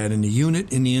build that in the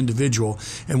unit, in the individual.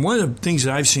 And one of the things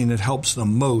that I've seen that helps the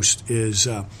most is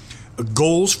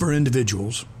goals for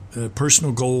individuals,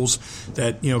 personal goals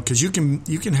that, because you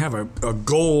can have a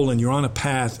goal and you're on a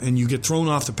path and you get thrown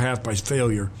off the path by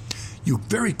failure. You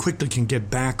very quickly can get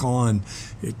back on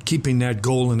keeping that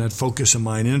goal and that focus in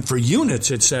mind. And for units,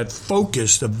 it's that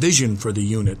focus, the vision for the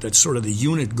unit. That's sort of the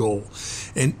unit goal.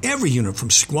 And every unit,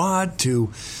 from squad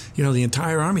to, the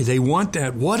entire Army, they want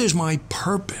that. What is my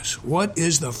purpose? What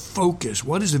is the focus?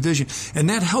 What is the vision? And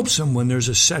that helps them when there's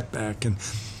a setback. And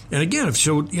again,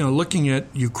 looking at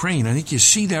Ukraine, I think you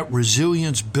see that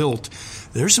resilience built.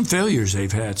 There's some failures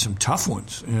they've had, some tough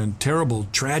ones, and terrible,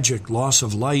 tragic loss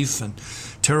of life and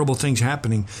terrible things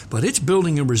happening. But it's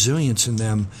building a resilience in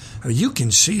them. You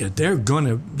can see it. They're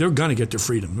gonna get their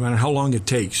freedom, no matter how long it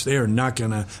takes. They are not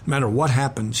gonna, no matter what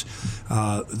happens,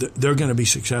 they're gonna be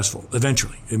successful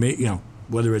eventually. It may,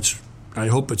 whether it's I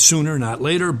hope it's sooner, not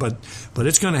later, but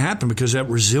it's going to happen because that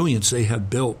resilience they have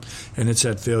built, and it's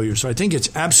that failure. So I think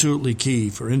it's absolutely key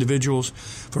for individuals,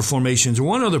 for formations.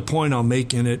 One other point I'll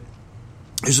make in it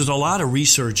is there's a lot of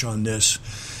research on this,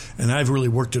 and I've really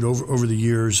worked it over the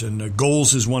years, and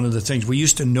goals is one of the things. We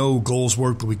used to know goals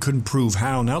work, but we couldn't prove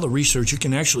how. Now the research, you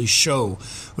can actually show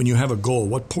when you have a goal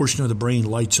what portion of the brain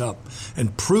lights up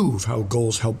and prove how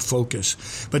goals help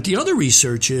focus. But the other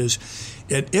research is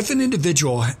that if an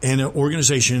individual and an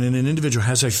organization and an individual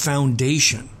has a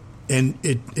foundation, and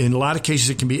in a lot of cases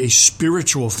it can be a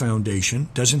spiritual foundation,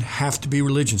 doesn't have to be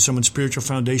religion. Someone's spiritual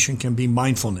foundation can be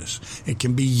mindfulness, it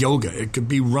can be yoga, it could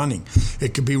be running,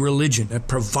 it could be religion. That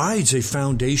provides a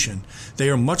foundation. They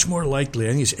are much more likely,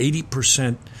 I think it's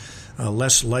 80%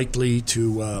 less likely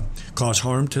to cause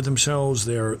harm to themselves.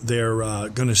 They're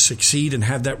going to succeed and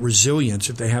have that resilience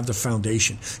if they have the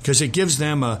foundation, because it gives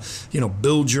them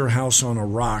build your house on a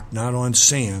rock, not on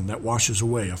sand that washes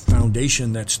away, a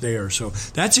foundation that's there. So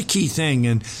that's a key thing,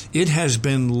 and it has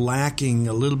been lacking.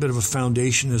 A little bit of a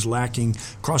foundation is lacking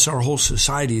across our whole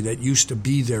society that used to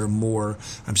be there more.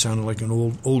 I'm sounding like an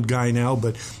old guy now,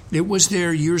 but it was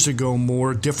there years ago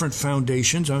more, different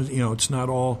foundations. It's not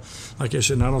all, like I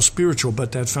said, not all spiritual,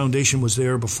 but that foundation was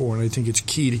there before, and I think it's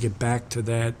key to get back to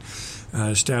that,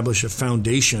 establish a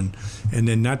foundation, and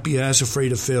then not be as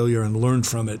afraid of failure and learn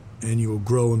from it, and you will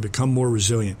grow and become more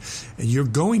resilient. And you're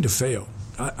going to fail.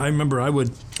 I remember I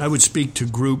would speak to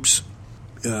groups,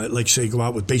 like say go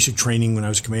out with basic training when I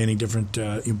was commanding different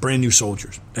brand new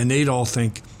soldiers, and they'd all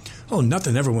think, oh,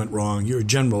 nothing ever went wrong. You're a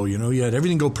general, you had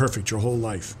everything go perfect your whole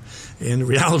life. And the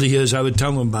reality is I would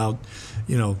tell them about,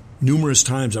 numerous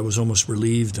times I was almost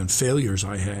relieved on failures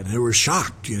I had. And they were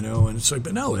shocked, and it's like,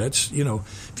 but no, that's,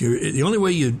 if you're, the only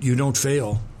way you don't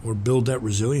fail or build that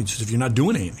resilience is if you're not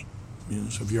doing anything.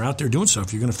 So if you're out there doing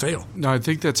stuff, you're going to fail. No, I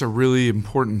think that's a really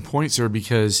important point, sir,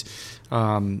 because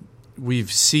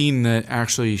we've seen that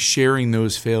actually sharing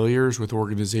those failures with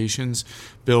organizations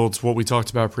builds what we talked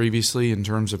about previously in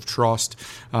terms of trust,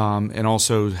 and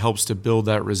also helps to build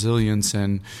that resilience.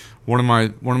 And one of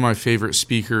my favorite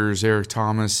speakers, Eric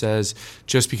Thomas, says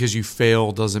just because you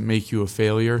fail doesn't make you a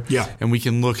failure. Yeah. And we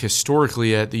can look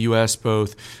historically at the U.S.,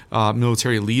 both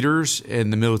military leaders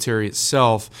and the military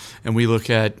itself, and we look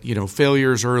at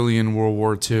failures early in World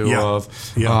War II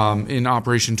in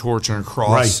Operation Torch and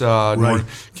across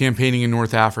campaigning in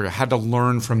North Africa. Had to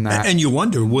learn from that. And you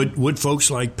wonder, would folks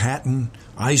like Patton,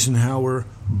 Eisenhower,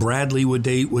 Bradley, would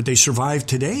they survive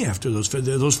today after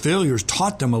those failures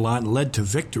taught them a lot and led to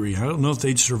victory? I don't know if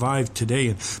they'd survive today.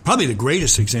 And probably the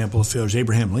greatest example of failure is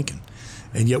Abraham Lincoln.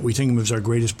 And yet we think of him as our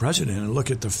greatest president. And look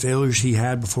at the failures he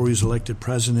had before he was elected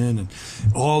president. And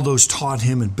all those taught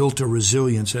him and built a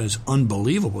resilience as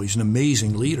unbelievable. He's an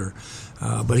amazing leader.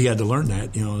 But he had to learn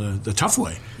that, the tough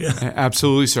way. Yeah.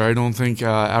 Absolutely, sir. I don't think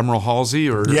Admiral Halsey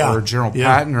or General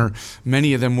Patton or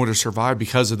many of them would have survived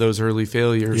because of those early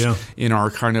failures in our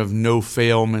kind of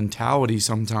no-fail mentality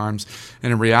sometimes.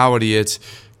 And in reality, it's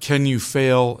can you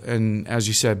fail and, as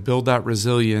you said, build that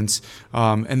resilience?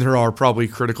 And there are probably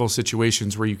critical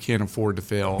situations where you can't afford to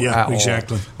fail at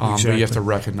exactly. all. But you have to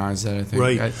recognize that, I think.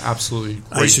 Right. Absolutely.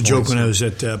 I used to joke when I was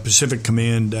at Pacific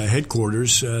Command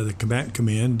headquarters, the combatant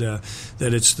command,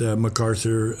 that it's the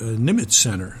MacArthur Nimitz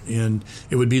Center. And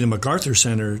it would be the MacArthur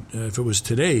Center if it was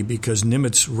today, because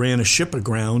Nimitz ran a ship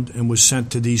aground and was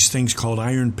sent to these things called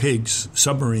Iron Pigs,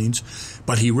 submarines.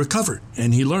 But he recovered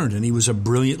and he learned, and he was a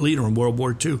brilliant leader in World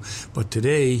War II. But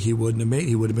today he wouldn't have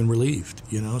he would have been relieved,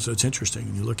 So it's interesting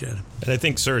when you look at it. And I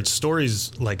think, sir, it's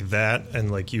stories like that,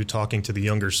 and like you talking to the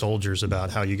younger soldiers about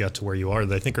how you got to where you are,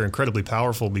 that I think are incredibly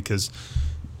powerful, because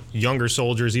younger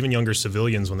soldiers, even younger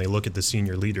civilians, when they look at the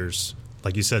senior leaders,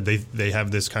 like you said, they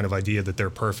have this kind of idea that they're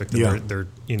perfect, and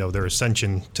their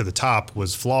ascension to the top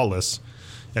was flawless.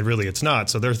 And really, it's not.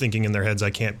 So they're thinking in their heads, I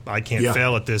can't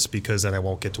fail at this because then I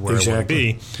won't get to where I want to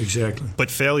be. Exactly. But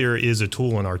failure is a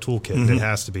tool in our toolkit. Mm-hmm. It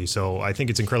has to be. So I think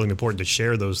it's incredibly important to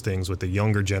share those things with the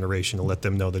younger generation, to let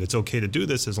them know that it's okay to do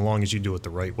this as long as you do it the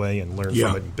right way and learn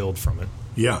from it and build from it.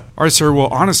 Yeah. All right, sir. Well,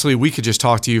 honestly, we could just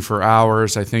talk to you for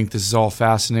hours. I think this is all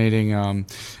fascinating,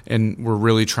 and we're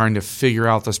really trying to figure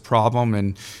out this problem.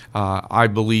 And I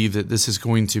believe that this is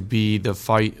going to be the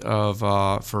fight of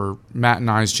for Matt and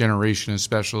I's generation,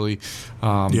 especially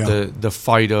the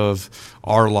fight of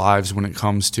our lives when it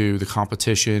comes to the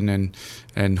competition and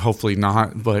and hopefully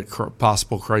not, but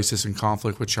possible crisis and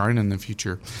conflict with China in the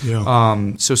future.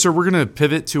 Yeah. So, sir, we're going to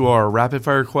pivot to our rapid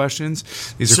fire questions.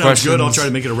 These are Sounds questions. good. I'll try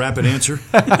to make it a rapid answer.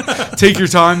 Take your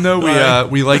time, though.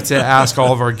 We like to ask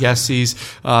all of our guests these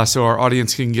so our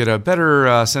audience can get a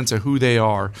better sense of who they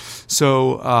are.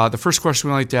 So the first question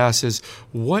we like to ask is,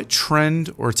 what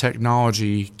trend or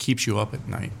technology keeps you up at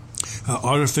night?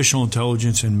 Artificial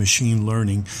intelligence and machine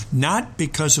learning, not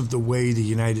because of the way the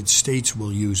United States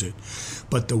will use it,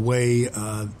 but the way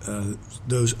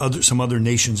some other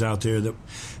nations out there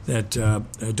that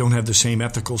don't have the same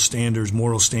ethical standards,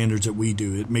 moral standards that we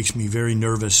do. It makes me very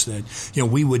nervous that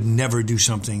we would never do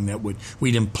something that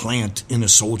we'd implant in a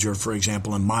soldier, for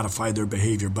example, and modify their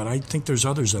behavior. But I think there's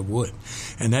others that would,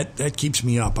 and that keeps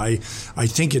me up. I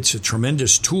think it's a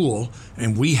tremendous tool,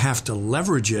 and we have to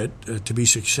leverage it to be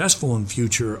successful in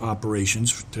future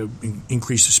operations, to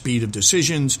increase the speed of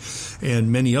decisions,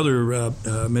 and many other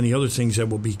things that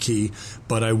will be key.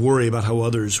 But I worry about how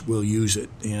others will use it,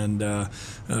 and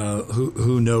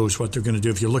who knows what they're going to do.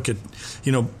 If you look at,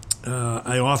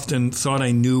 I often thought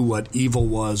I knew what evil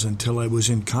was until I was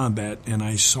in combat, and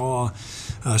I saw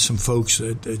some folks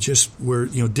that just were,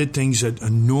 did things that a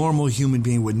normal human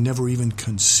being would never even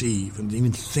conceive and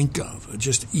even think of,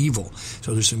 just evil.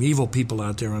 So there's some evil people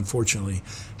out there, unfortunately.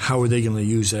 How are they going to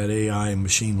use that AI and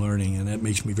machine learning? And that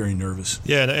makes me very nervous.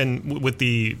 Yeah, and with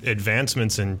the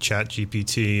advancements in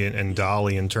ChatGPT and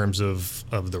DALL-E in terms of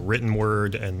the written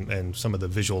word and some of the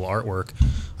visual artwork,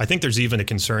 I think there's even a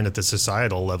concern at the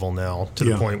societal level now to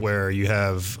the point where you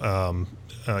have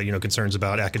concerns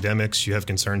about academics. You have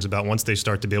concerns about once they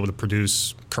start to be able to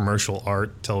produce commercial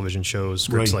art, television shows,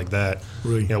 scripts like that.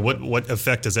 Right. What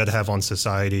effect does that have on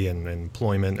society and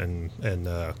employment and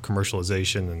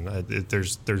commercialization? And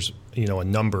there's a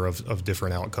number of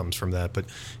different outcomes from that. But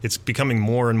it's becoming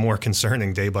more and more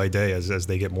concerning day by day as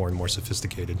they get more and more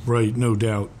sophisticated. Right, no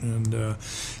doubt, and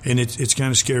it's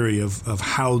kind of scary of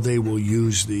how they will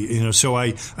use the So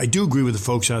I do agree with the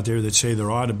folks out there that say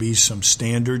there ought to be some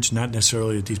standards, not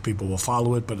necessarily that these people will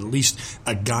follow it, but at least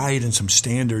a guide and some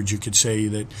standards you could say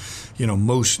that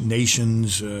most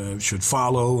nations should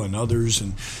follow and others,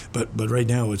 but right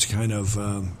now it's kind of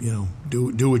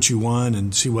do what you want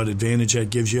and see what advantage that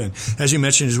gives you. And as you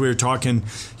mentioned, as we were talking,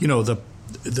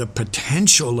 the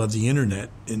potential of the internet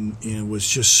was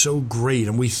just so great,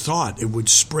 and we thought it would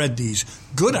spread these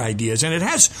good ideas, and it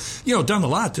has done a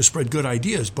lot to spread good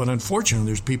ideas. But unfortunately,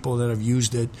 there's people that have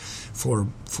used it for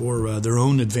their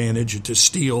own advantage, to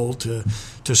steal, to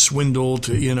swindle,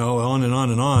 to on and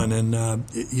on and on. And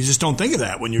you just don't think of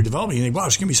that when you're developing. You think, wow,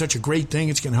 it's going to be such a great thing.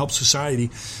 It's going to help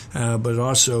society, but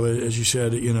also, as you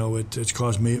said, it's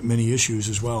caused many issues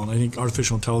as well. And I think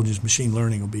artificial intelligence, machine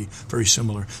learning will be very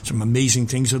similar. Some amazing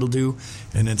things it'll do,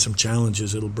 and then some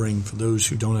challenges it'll bring for those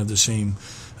who don't have the same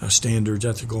standards,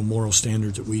 ethical, moral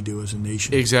standards that we do as a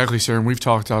nation. Exactly, sir. And we've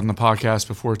talked on the podcast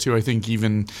before, too. I think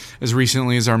even as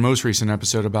recently as our most recent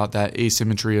episode about that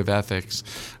asymmetry of ethics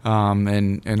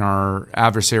and our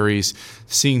adversaries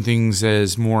seeing things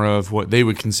as more of what they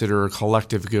would consider a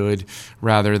collective good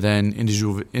rather than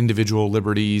individual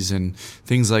liberties and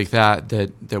things like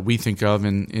that we think of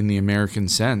in the American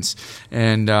sense.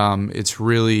 And it's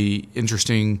really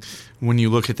interesting when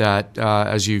you look at that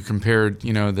as you compared,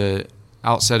 the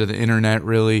outset of the internet,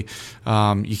 really,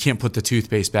 you can't put the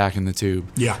toothpaste back in the tube.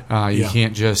 You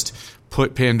can't just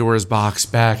put Pandora's box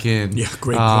back in. Yeah,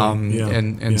 great point.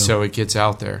 And so it gets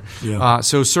out there.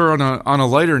 So, sir, on a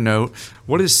lighter note,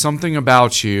 what is something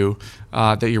about you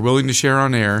that you're willing to share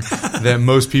on air that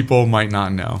most people might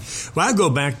not know? Well, I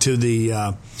go back to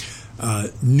the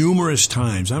numerous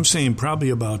times. I'm saying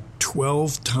probably about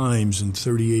 12 times in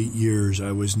 38 years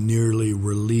I was nearly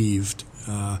relieved.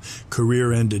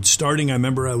 Career ended. Starting, I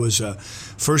remember I was a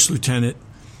first lieutenant,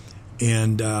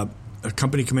 and a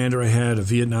company commander I had, a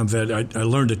Vietnam vet. I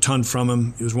learned a ton from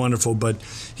him. It was wonderful, but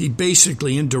he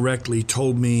basically indirectly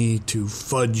told me to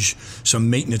fudge some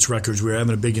maintenance records. We were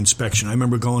having a big inspection. I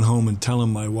remember going home and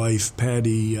telling my wife,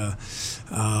 Patty,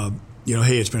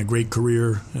 hey, it's been a great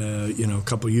career, a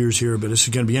couple of years here, but this is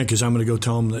going to be it because I'm going to go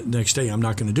tell them the next day I'm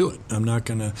not going to do it. I'm not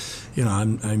going to,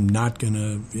 I'm not going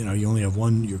to, you only have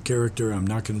your character. I'm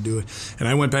not going to do it. And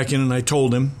I went back in and I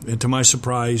told him, and to my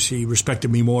surprise, he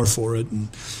respected me more for it, and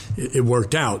it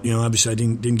worked out. Obviously I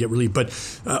didn't get relieved. But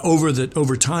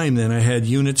over time then I had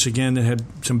units again that had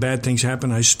some bad things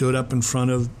happen. I stood up in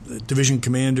front of the division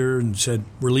commander and said,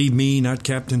 relieve me, not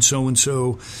Captain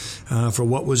so-and-so, for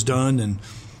what was done. And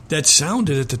that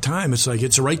sounded at the time, it's like,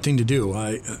 it's the right thing to do.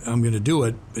 I'm going to do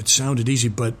it. It sounded easy,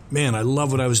 but man, I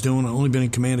love what I was doing. I've only been in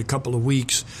command a couple of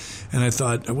weeks, and I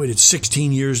thought, I waited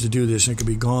 16 years to do this, and it could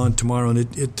be gone tomorrow. And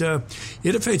it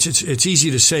affects. It's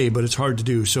easy to say, but it's hard to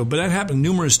do. So, but that happened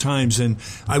numerous times, and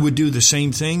I would do the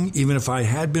same thing even if I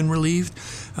had been relieved.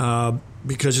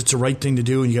 Because it's the right thing to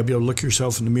do, and you got to be able to look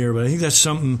yourself in the mirror. But I think that's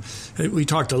something, we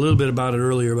talked a little bit about it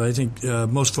earlier, but I think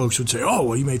most folks would say, oh,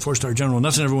 well, you made 4-star general.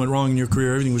 Nothing ever went wrong in your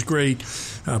career. Everything was great,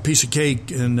 piece of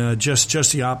cake, and just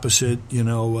the opposite.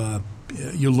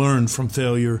 You learn from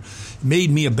failure. It made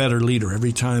me a better leader.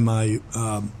 Every time I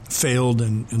failed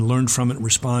and learned from it and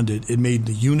responded, it made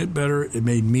the unit better. It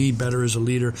made me better as a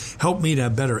leader, helped me to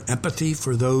have better empathy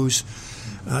for those.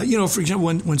 For example,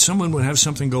 when someone would have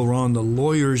something go wrong, the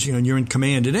lawyers, and you're in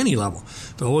command at any level,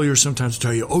 the lawyers sometimes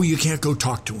tell you, oh, you can't go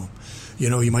talk to him.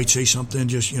 You might say something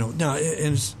no,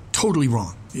 and it's totally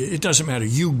wrong. It doesn't matter.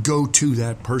 You go to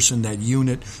that person, that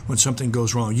unit, when something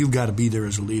goes wrong. You've got to be there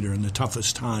as a leader. In the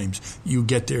toughest times, you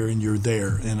get there and you're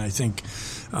there. And I think,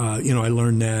 I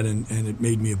learned that, and it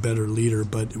made me a better leader.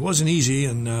 But it wasn't easy,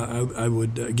 and I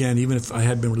would, again, even if I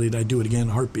had been relieved, I'd do it again in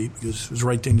a heartbeat, because it was the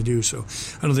right thing to do. So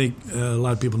I don't think a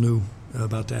lot of people knew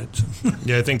about that.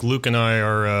 Yeah, I think Luke and I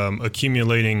are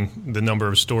accumulating the number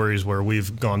of stories where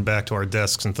we've gone back to our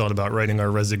desks and thought about writing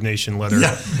our resignation letter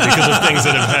because of things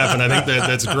that have happened. I think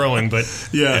that's growing, but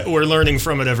we're learning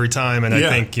from it every time. And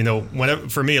I think, whenever,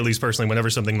 for me at least personally, whenever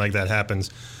something like that happens,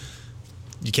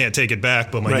 you can't take it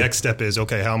back, but my next step is,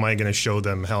 okay, how am I going to show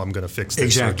them how I'm going to fix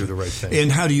this or do the right thing?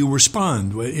 And how do you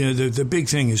respond? The big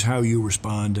thing is how you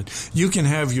respond. And you can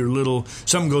have your little,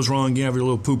 something goes wrong, you have your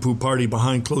little poo-poo party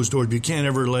behind closed doors, but you can't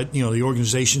ever let, the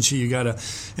organization see. You got to,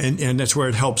 and that's where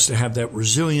it helps to have that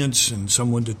resilience and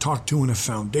someone to talk to and a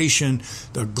foundation,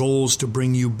 the goals to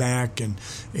bring you back and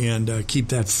keep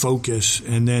that focus.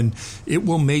 And then it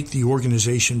will make the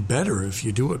organization better if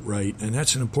you do it right. And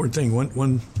that's an important thing.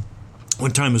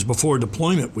 One time, was before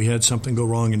deployment, we had something go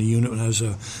wrong in the unit when I was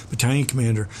a battalion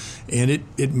commander, and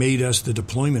it made us, the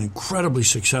deployment, incredibly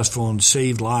successful and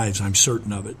saved lives. I'm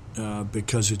certain of it,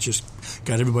 because it just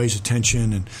got everybody's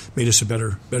attention and made us a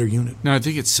better unit. No, I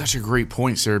think it's such a great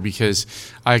point, sir, because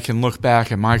I can look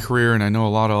back at my career, and I know a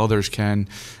lot of others can,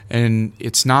 and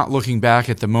it's not looking back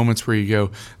at the moments where you go,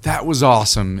 that was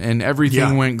awesome, and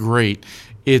everything went great.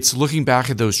 It's looking back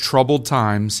at those troubled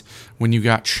times when you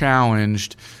got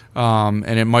challenged. And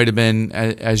it might have been,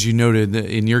 as you noted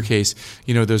in your case,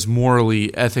 those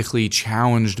morally, ethically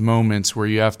challenged moments where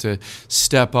you have to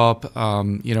step up.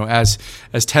 As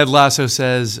Ted Lasso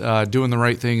says, doing the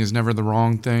right thing is never the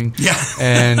wrong thing. Yeah.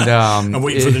 And I'm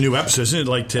waiting for the new episode. Isn't it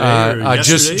like today or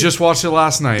yesterday? Just watched it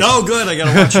last night. Oh, good. I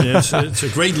got to watch it. It's a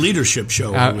great leadership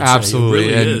show.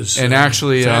 Absolutely, it really is. And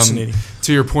actually, fascinating.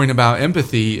 To your point about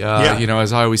empathy,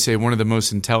 as I always say, one of the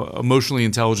most emotionally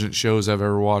intelligent shows I've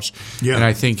ever watched. Yeah. And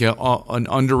I think an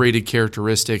underrated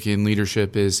characteristic in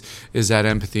leadership is that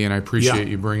empathy, and I appreciate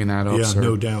you bringing that up, sir. Yeah,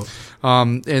 no doubt.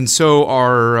 And so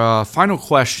our final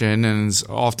question, and is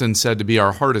often said to be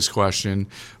our hardest question,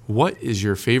 what is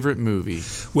your favorite movie?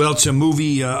 Well, it's a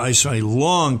movie I saw a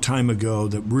long time ago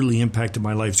that really impacted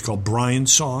my life. It's called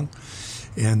Brian's Song.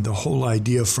 And the whole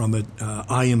idea from it,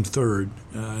 I Am Third,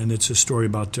 and it's a story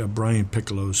about Brian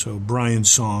Piccolo, so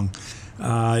Brian's Song.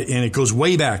 And it goes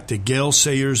way back to Gale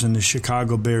Sayers and the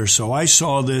Chicago Bears. So I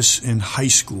saw this in high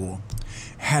school.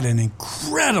 Had an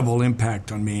incredible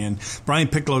impact on me. And Brian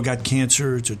Piccolo got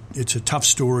cancer. It's a tough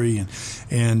story,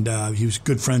 and he was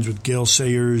good friends with Gale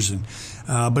Sayers.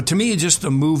 But to me, just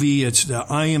the movie, it's the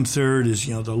I Am Third is,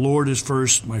 the Lord is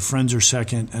first, my friends are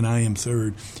second, and I am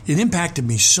third. It impacted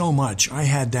me so much. I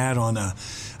had that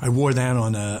I wore that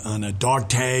on a dog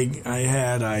tag I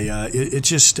had. It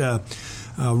just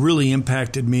really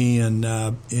impacted me, and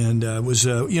was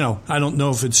I don't know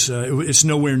if it's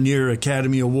nowhere near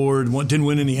Academy Award. Didn't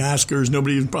win any Oscars.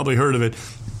 Nobody even probably heard of it.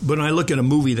 But when I look at a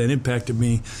movie that impacted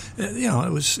me,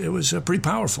 it was pretty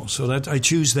powerful. So that I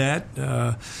choose that.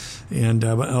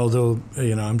 Although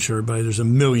I'm sure there's a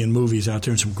million movies out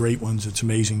there and some great ones, it's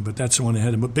amazing. But that's the one that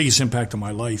had the biggest impact on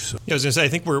my life. So. Yeah, I was going to say, I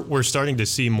think we're starting to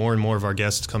see more and more of our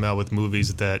guests come out with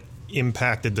movies that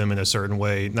impacted them in a certain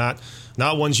way, not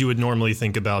ones you would normally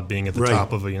think about being at the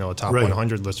top of a top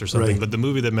 100 list or something, but the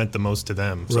movie that meant the most to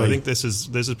them. So I think this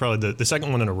is probably the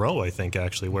second one in a row, I think,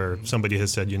 actually, where somebody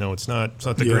has said, it's not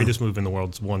the greatest movie in the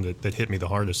world. It's one that hit me the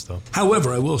hardest, though.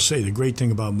 However, I will say the great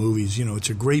thing about movies, it's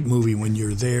a great movie when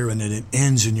you're there and then it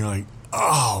ends and you're like,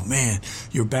 oh man,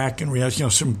 you're back in reality.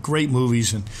 Some great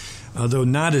movies, and although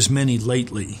not as many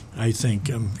lately, I think,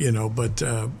 but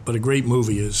a great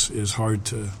movie is hard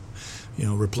to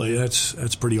replace.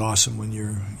 That's pretty awesome when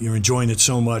you're enjoying it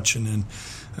so much, and then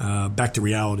back to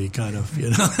reality, kind of,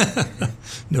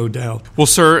 no doubt. Well,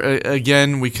 sir,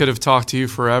 again, we could have talked to you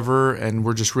forever, and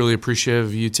we're just really appreciative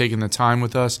of you taking the time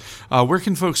with us. Where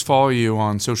can folks follow you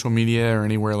on social media or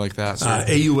anywhere like that, sir?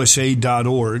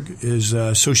 AUSA.org is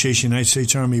Association of United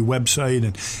States Army website,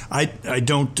 and I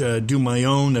don't do my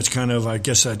own. That's kind of, I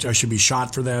guess I should be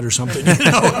shot for that or something.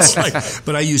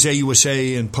 But I use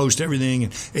AUSA and post everything,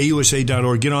 and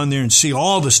AUSA.org. Get on there and see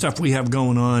all the stuff we have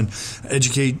going on,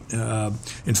 educate,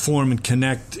 inform and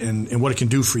connect, and what it can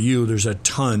do for you. There's a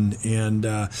ton, and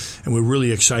we're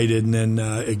really excited. And then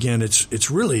again,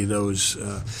 it's really those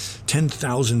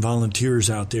 10,000 volunteers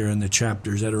out there in the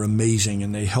chapters that are amazing,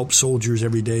 and they help soldiers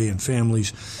every day and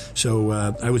families. So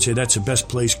I would say that's the best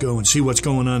place. Go and see what's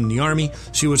going on in the Army,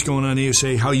 see what's going on in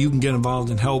AUSA, how you can get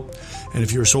involved and help, and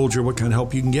if you're a soldier, what kind of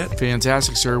help you can get.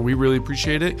 Fantastic, sir. We really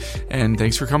appreciate it, and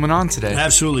thanks for coming on today.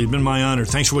 Absolutely. It's been my honor.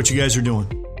 Thanks for what you guys are doing.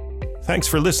 Thanks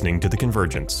for listening to The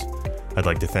Convergence. I'd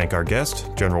like to thank our guest,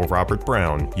 General Robert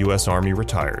Brown, U.S. Army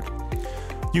retired.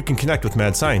 You can connect with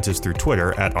Mad Scientist through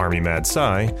Twitter at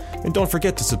ArmyMadSci, and don't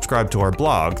forget to subscribe to our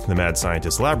blog, The Mad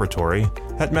Scientist Laboratory,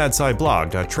 at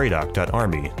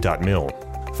madsciblog.tradoc.army.mil.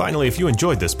 Finally, if you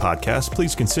enjoyed this podcast,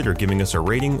 please consider giving us a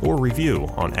rating or review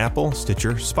on Apple,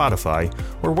 Stitcher, Spotify,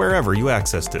 or wherever you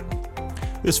accessed it.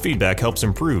 This feedback helps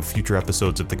improve future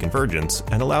episodes of The Convergence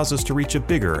and allows us to reach a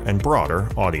bigger and broader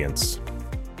audience.